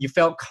 You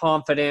felt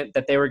confident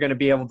that they were going to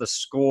be able to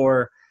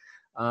score.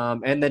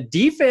 And the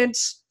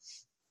defense,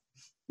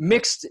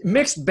 mixed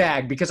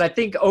bag, because I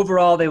think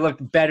overall they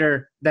looked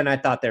better than I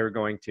thought they were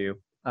going to.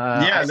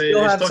 They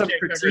still have some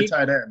critique.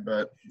 Tight end,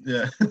 but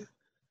yeah.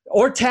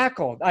 Or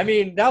tackled. I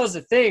mean, that was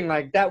the thing.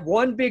 Like that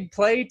one big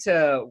play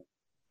to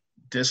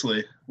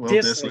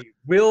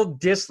Will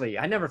Dissly.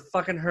 I never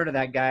fucking heard of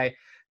that guy.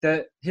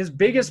 His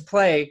biggest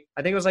play,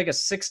 I think it was like a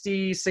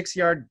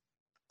 66-yard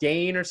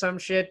gain or some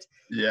shit.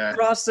 Yeah.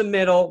 Across the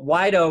middle,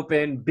 wide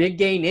open, big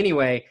gain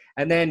anyway.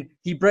 And then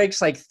he breaks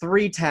like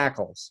 3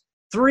 tackles.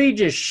 3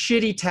 just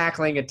shitty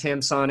tackling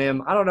attempts on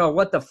him. I don't know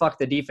what the fuck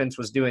the defense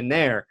was doing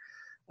there.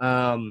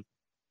 But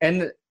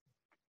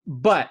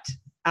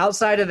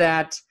outside of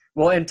that,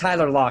 and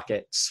Tyler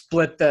Lockett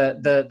split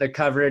the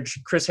coverage.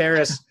 Chris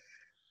Harris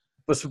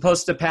was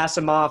supposed to pass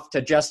him off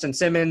to Justin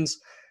Simmons.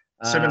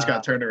 Simmons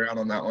got turned around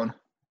on that one.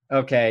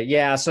 Okay,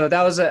 yeah, so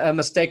that was a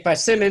mistake by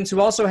Simmons, who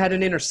also had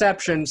an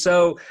interception.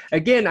 So,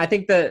 again, I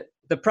think the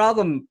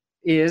problem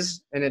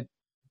is, and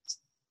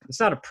it's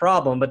not a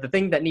problem, but the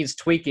thing that needs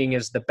tweaking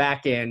is the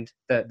back end,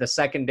 the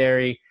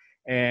secondary,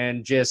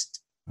 and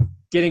just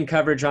getting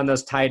coverage on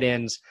those tight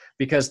ends,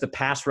 because the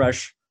pass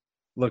rush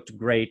looked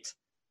great.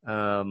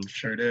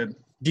 Sure did.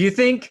 Do you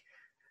think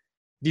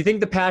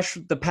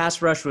the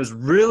pass rush was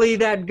really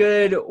that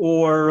good,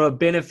 or a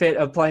benefit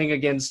of playing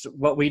against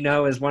what we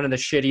know is one of the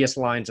shittiest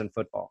lines in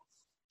football?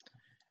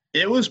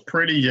 It was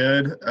pretty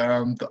good.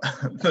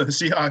 The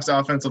Seahawks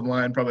offensive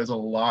line probably has a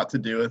lot to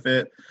do with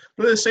it.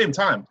 But at the same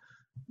time,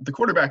 the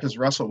quarterback is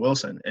Russell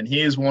Wilson, and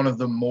he is one of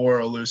the more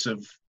elusive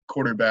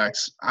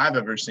quarterbacks I've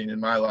ever seen in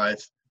my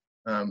life.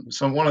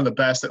 So one of the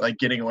best at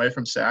getting away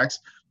from sacks.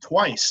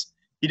 Twice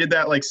he did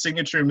that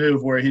signature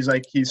move where he's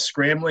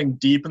scrambling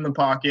deep in the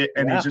pocket,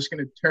 and he's just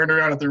going to turn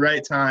around at the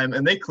right time.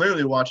 And they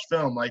clearly watched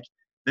film.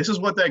 This is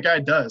what that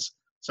guy does.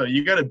 So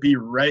you got to be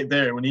right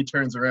there when he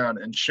turns around.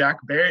 And Shaq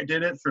Barrett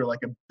did it for a 1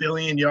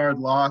 billion-yard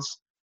loss.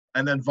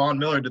 And then Von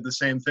Miller did the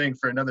same thing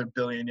for another 1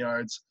 billion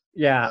yards.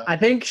 Yeah, I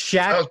think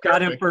Shaq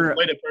got him for –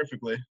 played it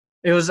perfectly.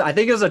 I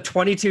think it was a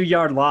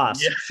 22-yard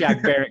loss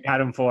Shaq Barrett got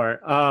him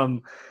for.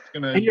 And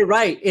you're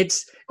right. It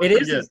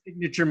is a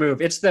signature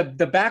move. It's the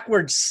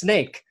backward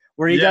snake,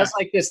 where he does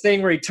this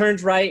thing where he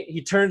turns right,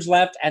 he turns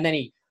left, and then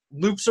he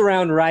loops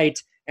around right,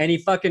 and he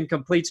fucking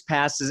completes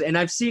passes. And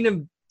I've seen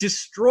him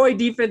destroy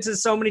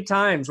defenses so many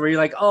times where you're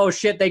like, oh,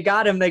 shit, they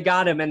got him,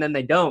 and then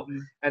they don't. Mm-hmm.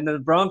 And the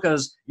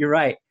Broncos, you're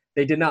right,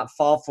 they did not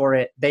fall for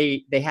it.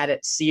 They had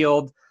it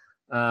sealed.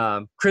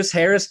 Chris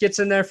Harris gets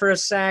in there for a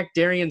sack.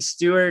 Darian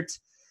Stewart,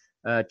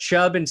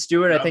 Chubb and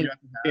Stewart, I think,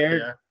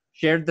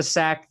 shared the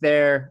sack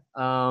there.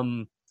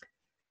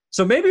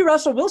 So maybe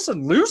Russell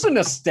Wilson losing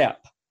a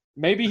step.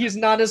 maybe he's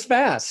not as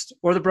fast,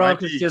 or the Might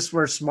Broncos be. just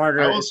were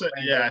smarter. I will say,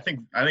 yeah, I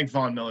think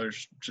Von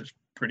Miller's just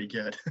pretty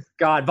good.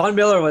 God, Von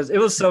Miller it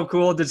was so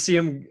cool to see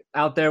him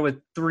out there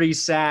with 3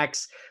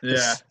 sacks, the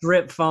Yeah,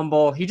 strip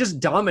fumble. He just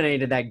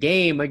dominated that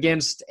game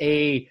against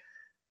a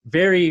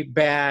very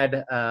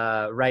bad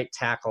right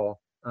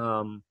tackle.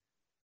 Yeah,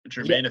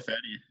 Jermaine Ifedi.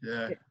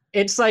 Yeah,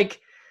 it's like,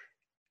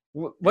 he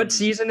what was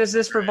season is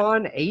this for great.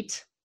 Vaughn?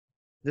 8?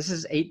 This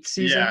is 8th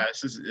season? Yeah,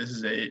 this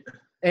is 8.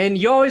 And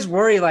you always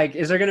worry, like,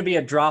 is there going to be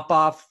a drop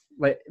off,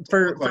 like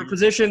for Look like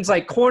positions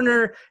like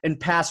corner and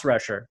pass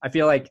rusher? I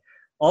feel like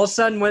all of a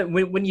sudden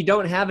when you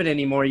don't have it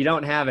anymore, you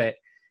don't have it.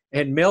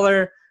 And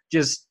Miller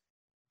just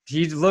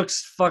he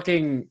looks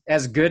fucking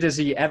as good as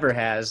he ever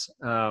has.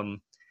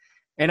 And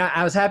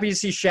I was happy to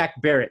see Shaq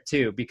Barrett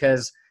too,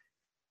 because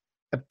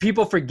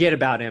people forget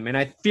about him, and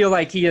I feel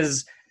like he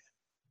is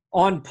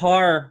on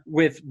par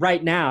with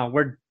right now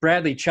where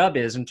Bradley Chubb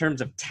is in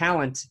terms of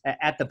talent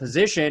at the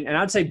position. And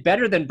I'd say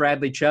better than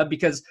Bradley Chubb,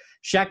 because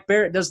Shaq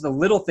Barrett does the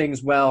little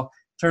things well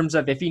in terms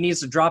of if he needs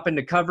to drop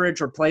into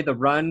coverage or play the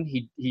run,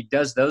 he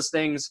does those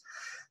things.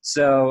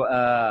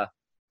 So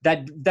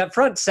that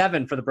front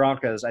 7 for the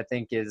Broncos, I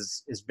think,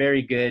 is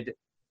very good.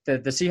 The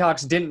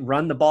Seahawks didn't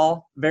run the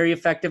ball very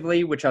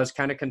effectively, which I was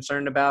kind of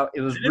concerned about. It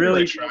was they didn't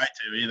really try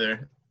to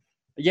either.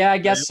 Yeah, I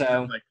They guess only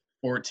so. had like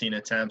 14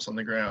 attempts on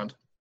the ground.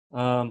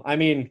 I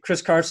mean,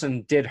 Chris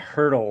Carson did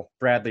hurdle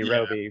Bradley Yeah,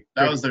 Roby.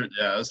 that was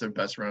their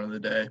best run of the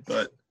day.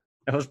 But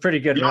That was pretty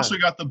good he run. also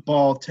got the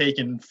ball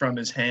taken from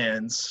his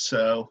hands,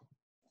 so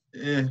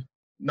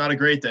not a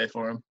great day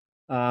for him.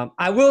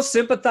 I will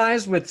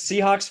sympathize with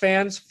Seahawks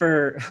fans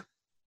for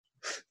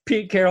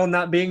Pete Carroll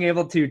not being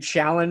able to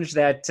challenge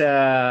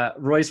that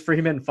Royce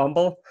Freeman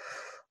fumble.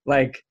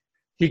 Like,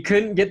 he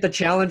couldn't get the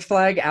challenge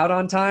flag out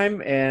on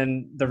time,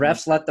 and the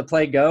refs let the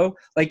play go.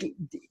 Like,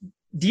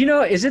 do you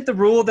know, is it the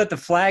rule that the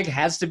flag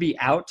has to be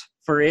out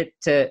for it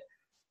to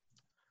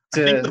I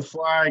think the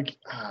flag,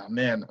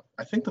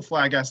 I think the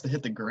flag has to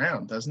hit the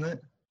ground, doesn't it?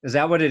 is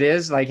that what it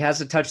is? Like, has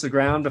to touch the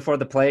ground before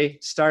the play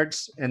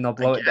starts, and they'll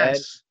blow it dead?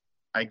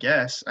 I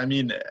guess. I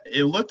mean,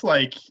 it looked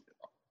like,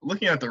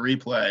 looking at the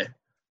replay,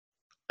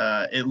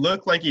 it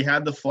looked like he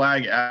had the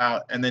flag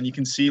out, and then you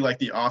can see like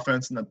the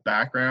offense in the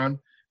background.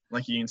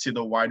 Like you can see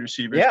the wide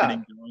receivers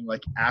getting going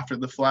like after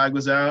the flag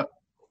was out.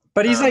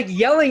 But he's like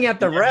yelling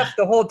at the ref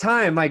the whole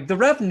time. Like, the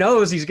ref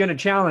knows he's going to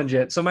challenge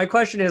it. So my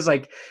question is,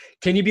 like,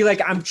 can you be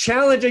like, I'm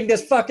challenging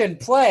this fucking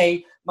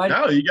play?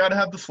 No, you got to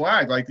have the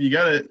flag. Like, you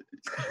got to.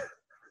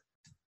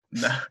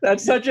 No.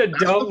 That's such a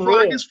dumb what the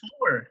flag is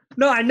for.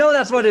 No, I know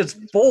that's what it's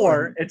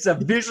for. It's a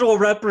visual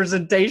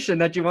representation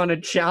that you want to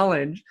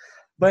challenge.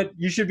 But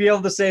you should be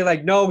able to say,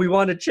 like, no, we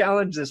want to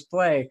challenge this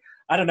play.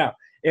 I don't know.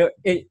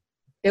 It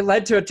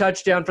led to a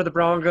touchdown for the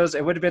Broncos.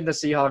 It would have been the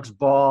Seahawks'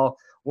 ball.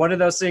 One of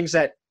those things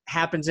that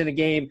happens in a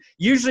game.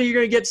 Usually you're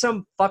going to get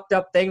some fucked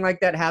up thing like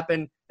that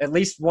happen at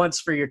least once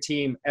for your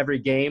team every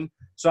game.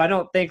 So I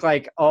don't think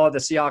like, oh, the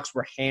Seahawks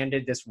were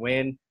handed this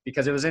win,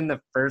 because it was in the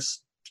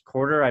first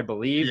quarter, I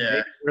believe,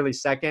 maybe really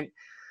second.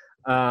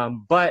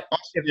 But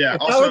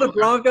if I were the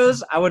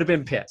Broncos, I would have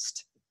been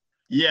pissed.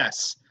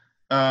 Yes.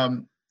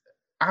 I'm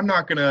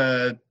not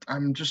gonna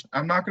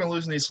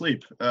lose any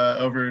sleep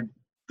over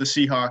the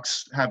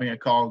Seahawks having a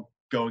call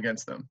go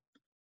against them.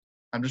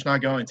 I'm just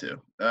not going to.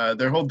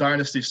 Their whole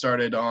dynasty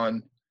started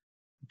on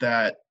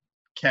that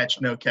catch,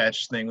 no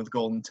catch thing with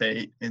Golden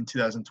Tate in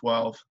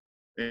 2012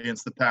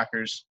 against the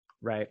Packers.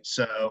 Right.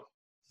 So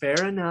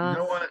fair enough.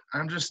 You know what?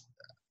 I'm just,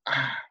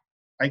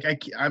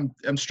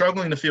 I'm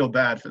struggling to feel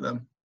bad for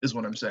them, is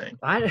what I'm saying.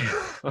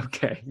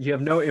 Okay. You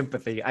have no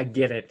empathy. I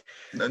get it.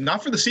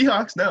 Not for the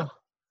Seahawks, no.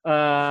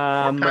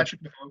 Patrick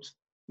Mahomes.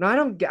 No, I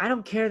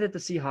don't care that the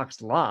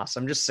Seahawks lost.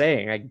 I'm just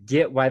saying I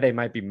get why they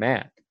might be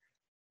mad.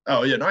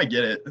 Oh yeah, no, I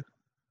get it.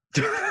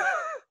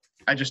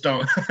 I just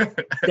don't.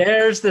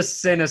 There's the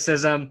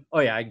cynicism. Oh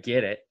yeah, I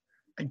get it.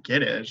 I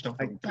get it. I just don't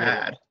feel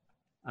bad.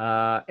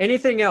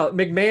 Anything else?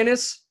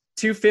 McManus,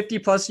 2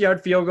 50-plus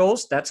yard field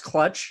goals. That's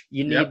clutch.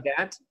 You need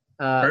that.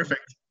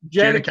 Perfect.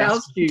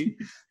 Janikowski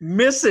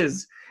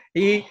misses.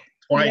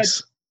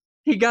 Twice.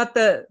 He got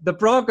the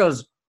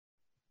Broncos.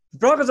 The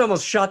Broncos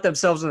almost shot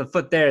themselves in the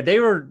foot there.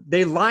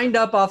 They lined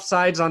up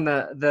offsides on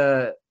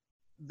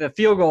the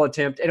field goal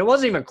attempt, and it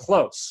wasn't even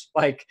close.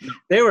 Like,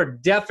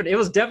 it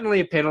was definitely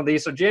a penalty.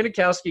 So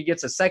Janikowski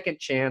gets a second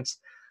chance.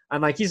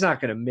 I'm like, he's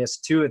not going to miss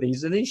 2 of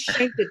these. And he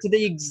shanked it to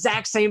the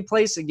exact same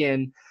place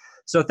again.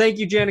 So thank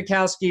you,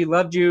 Janikowski.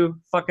 Loved you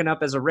fucking up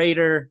as a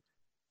Raider.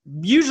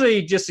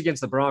 Usually just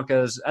against the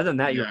Broncos. Other than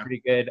that, you're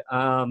pretty good.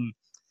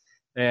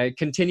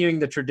 Continuing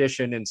the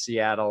tradition in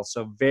Seattle.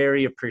 So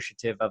very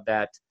appreciative of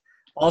that.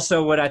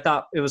 Also, what I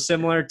thought, it was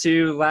similar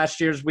to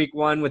last year's week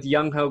 1 with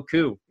Young Ho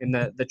Koo in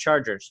the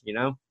Chargers, you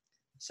know?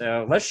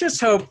 So let's just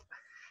hope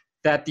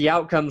that the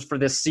outcomes for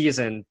this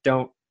season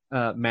don't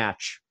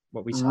match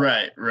what we saw.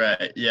 Right.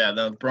 Yeah,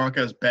 the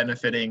Broncos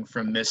benefiting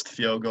from missed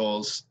field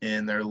goals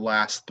in their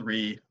last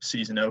 3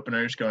 season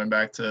openers, going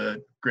back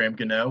to Graham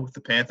Gano with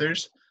the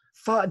Panthers.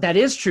 That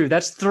is true.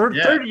 That's third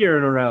year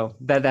in a row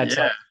that's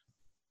yeah.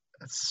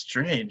 That's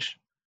strange.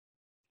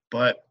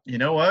 But you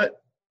know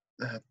what?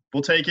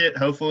 We'll take it.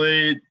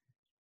 Hopefully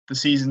the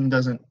season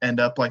doesn't end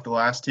up like the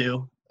last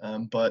two.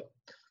 But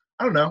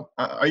I don't know.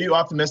 Are you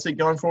optimistic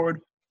going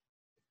forward?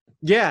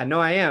 Yeah, no,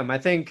 I am. I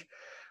think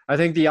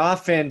the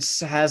offense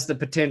has the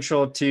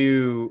potential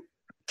to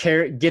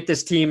get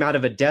this team out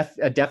of a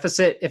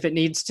deficit if it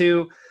needs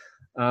to.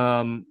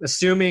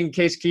 Assuming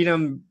Case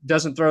Keenum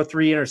doesn't throw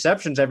 3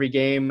 interceptions every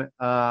game,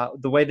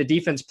 the way the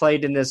defense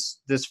played in this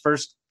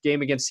first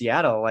game against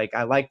Seattle, like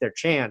I like their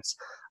chance.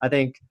 I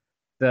think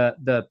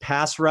the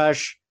pass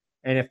rush,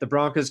 and if the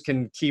Broncos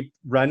can keep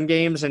run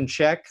games in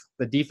check,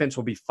 the defense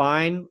will be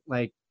fine.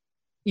 Like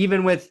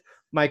even with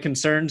my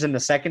concerns in the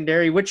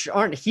secondary, which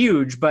aren't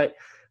huge, but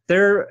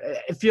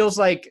it feels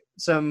like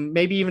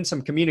maybe even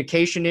some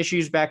communication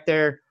issues back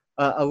there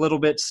a little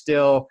bit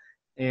still,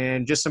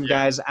 and just some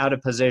guys out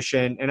of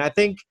position. And I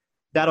think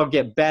that'll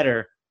get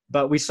better,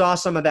 but we saw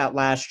some of that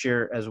last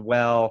year as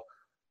well.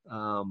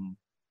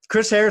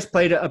 Chris Harris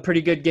played a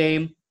pretty good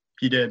game.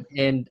 He did.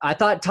 And I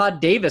thought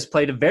Todd Davis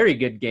played a very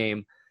good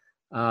game.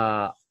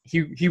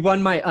 He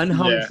won my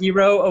Unhung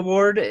Hero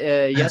award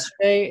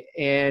yesterday,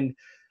 and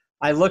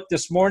I looked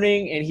this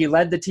morning, and he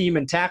led the team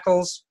in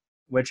tackles,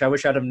 which I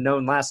wish I'd have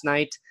known last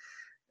night.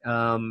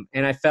 And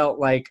I felt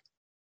like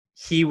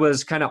he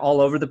was kind of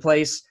all over the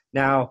place.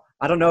 Now,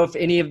 I don't know if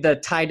any of the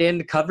tight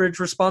end coverage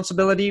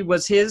responsibility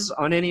was his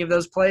on any of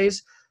those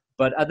plays,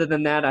 but other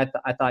than that,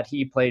 I thought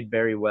he played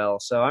very well.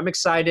 So I'm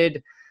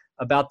excited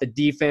about the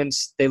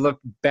defense. They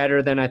looked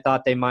better than I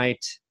thought they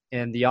might,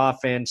 and the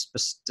offense,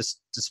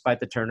 despite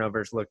the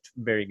turnovers, looked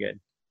very good.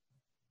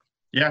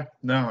 Yeah,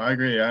 no, I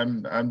agree.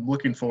 I'm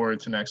looking forward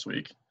to next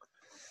week.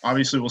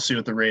 Obviously, we'll see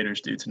what the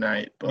Raiders do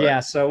tonight. But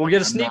yeah, so we'll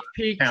get a sneak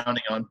peek.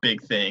 Counting on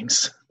big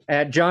things.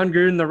 At John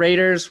Gruden, the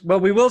Raiders. Well,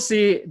 we will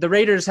see. The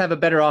Raiders have a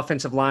better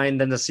offensive line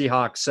than the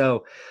Seahawks,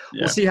 so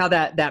we'll see how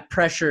that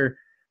pressure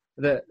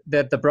that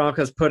the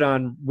Broncos put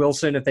on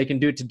Wilson, if they can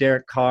do it to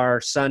Derek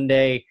Carr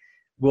Sunday.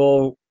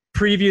 We'll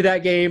preview that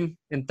game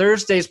in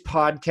Thursday's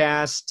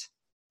podcast.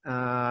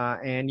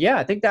 And, yeah,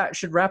 I think that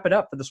should wrap it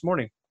up for this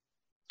morning.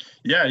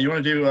 Yeah, you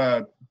want to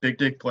do Big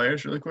Dick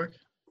players really quick?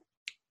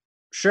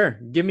 Sure.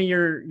 Give me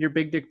your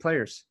Big Dick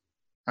players.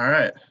 All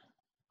right.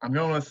 I'm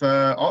going with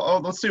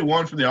let's do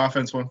one from the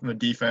offense, one from the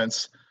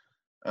defense.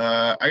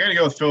 I got to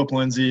go with Phillip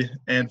Lindsay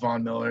and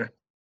Von Miller,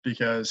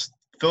 because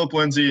Phillip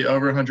Lindsay,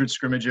 over 100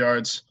 scrimmage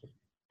yards,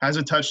 has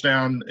a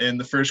touchdown in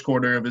the first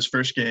quarter of his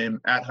first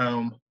game at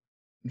home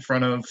in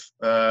front of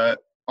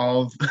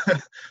all of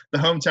the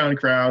hometown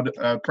crowd.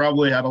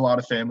 Probably had a lot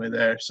of family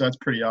there, so that's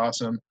pretty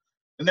awesome.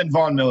 And then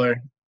Von Miller,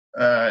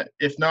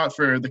 if not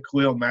for the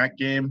Khalil Mack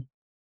game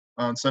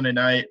on Sunday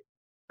night,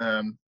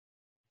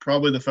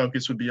 probably the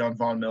focus would be on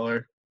Von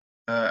Miller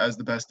as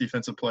the best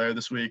defensive player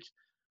this week.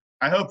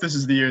 I hope this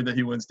is the year that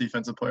he wins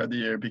Defensive Player of the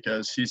Year,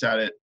 because he's had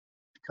it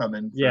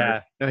coming. Yeah,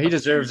 no, he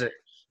deserves it.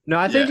 No,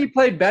 I think he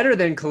played better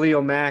than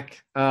Khalil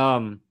Mack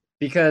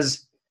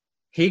because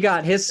he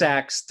got his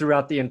sacks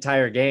throughout the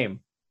entire game.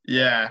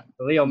 Yeah.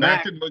 Khalil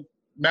Mack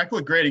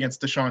looked great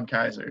against Deshaun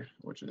Kaiser,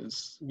 which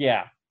is –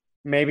 yeah.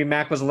 Maybe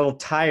Mack was a little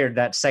tired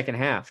that second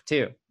half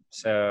too.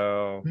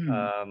 So,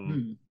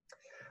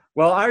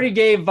 well, I already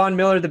gave Von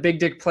Miller the Big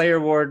Dick Player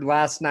Award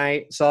last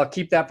night, so I'll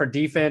keep that for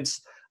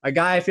defense. A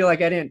guy I feel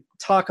like I didn't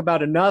talk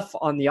about enough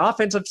on the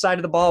offensive side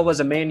of the ball was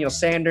Emmanuel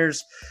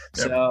Sanders.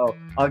 Yep. So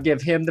I'll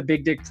give him the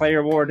Big Dick Player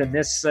Award in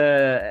this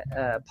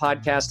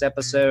podcast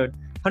episode.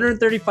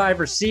 135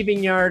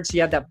 receiving yards. He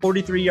had that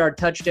 43-yard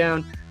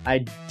touchdown.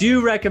 I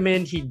do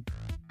recommend he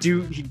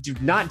do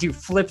not do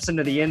flips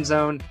into the end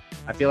zone.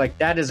 I feel like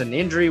that is an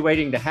injury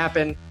waiting to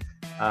happen,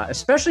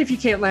 especially if he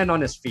can't land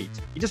on his feet.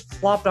 He just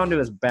flopped onto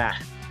his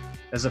back.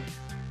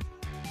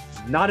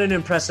 Not an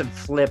impressive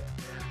flip,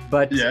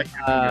 but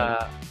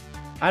I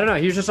don't know.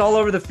 He was just all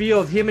over the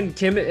field. Him and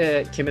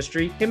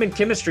Chemistry have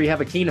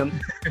a Keenum.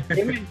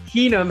 Him and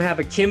Keenum have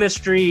a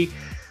chemistry.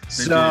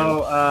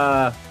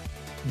 So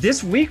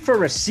this week for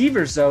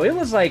receivers, though, it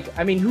was like,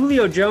 I mean,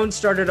 Julio Jones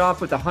started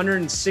off with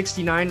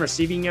 169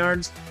 receiving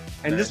yards.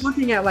 And just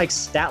looking at like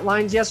stat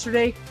lines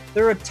yesterday,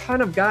 there were a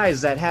ton of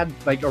guys that had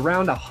like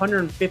around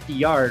 150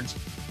 yards.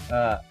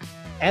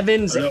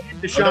 Evans and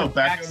Deshaun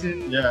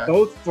Jackson,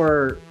 both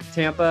for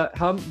Tampa.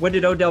 What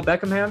did Odell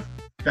Beckham have?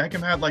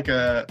 Beckham had like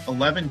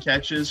 11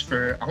 catches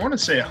for, I want to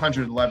say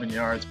 111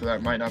 yards, but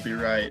that might not be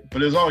right.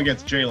 But it was all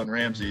against Jalen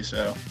Ramsey,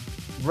 so.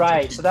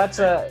 Right, so that's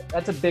a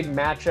big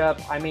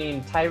matchup. I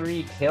mean,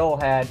 Tyreek Hill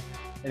had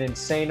an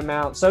insane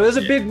amount. So it was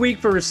a big week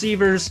for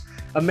receivers.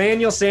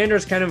 Emmanuel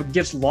Sanders kind of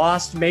gets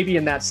lost maybe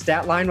in that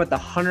stat line with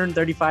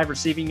 135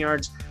 receiving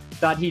yards.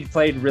 Thought he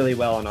played really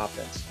well on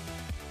offense.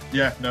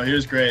 Yeah, no, he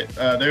was great.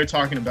 They were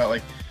talking about,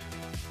 like,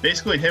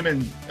 basically him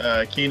and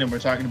Keenum were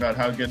talking about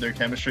how good their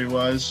chemistry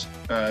was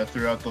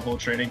throughout the whole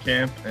training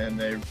camp, and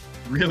they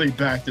really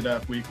backed it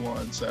up week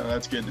one, so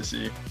that's good to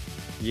see.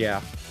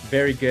 Yeah,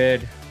 very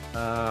good.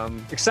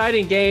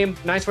 Exciting game.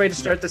 Nice way to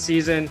start the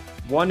season.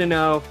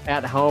 1-0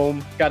 at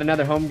home. Got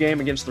another home game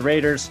against the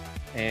Raiders.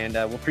 And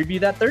we'll preview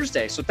that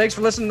Thursday. So thanks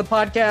for listening to the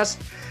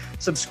podcast.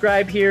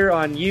 Subscribe here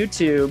on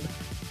YouTube.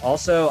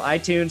 Also,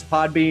 iTunes,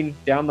 Podbean,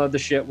 download the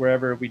shit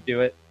wherever we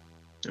do it.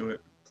 Do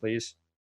it. Please.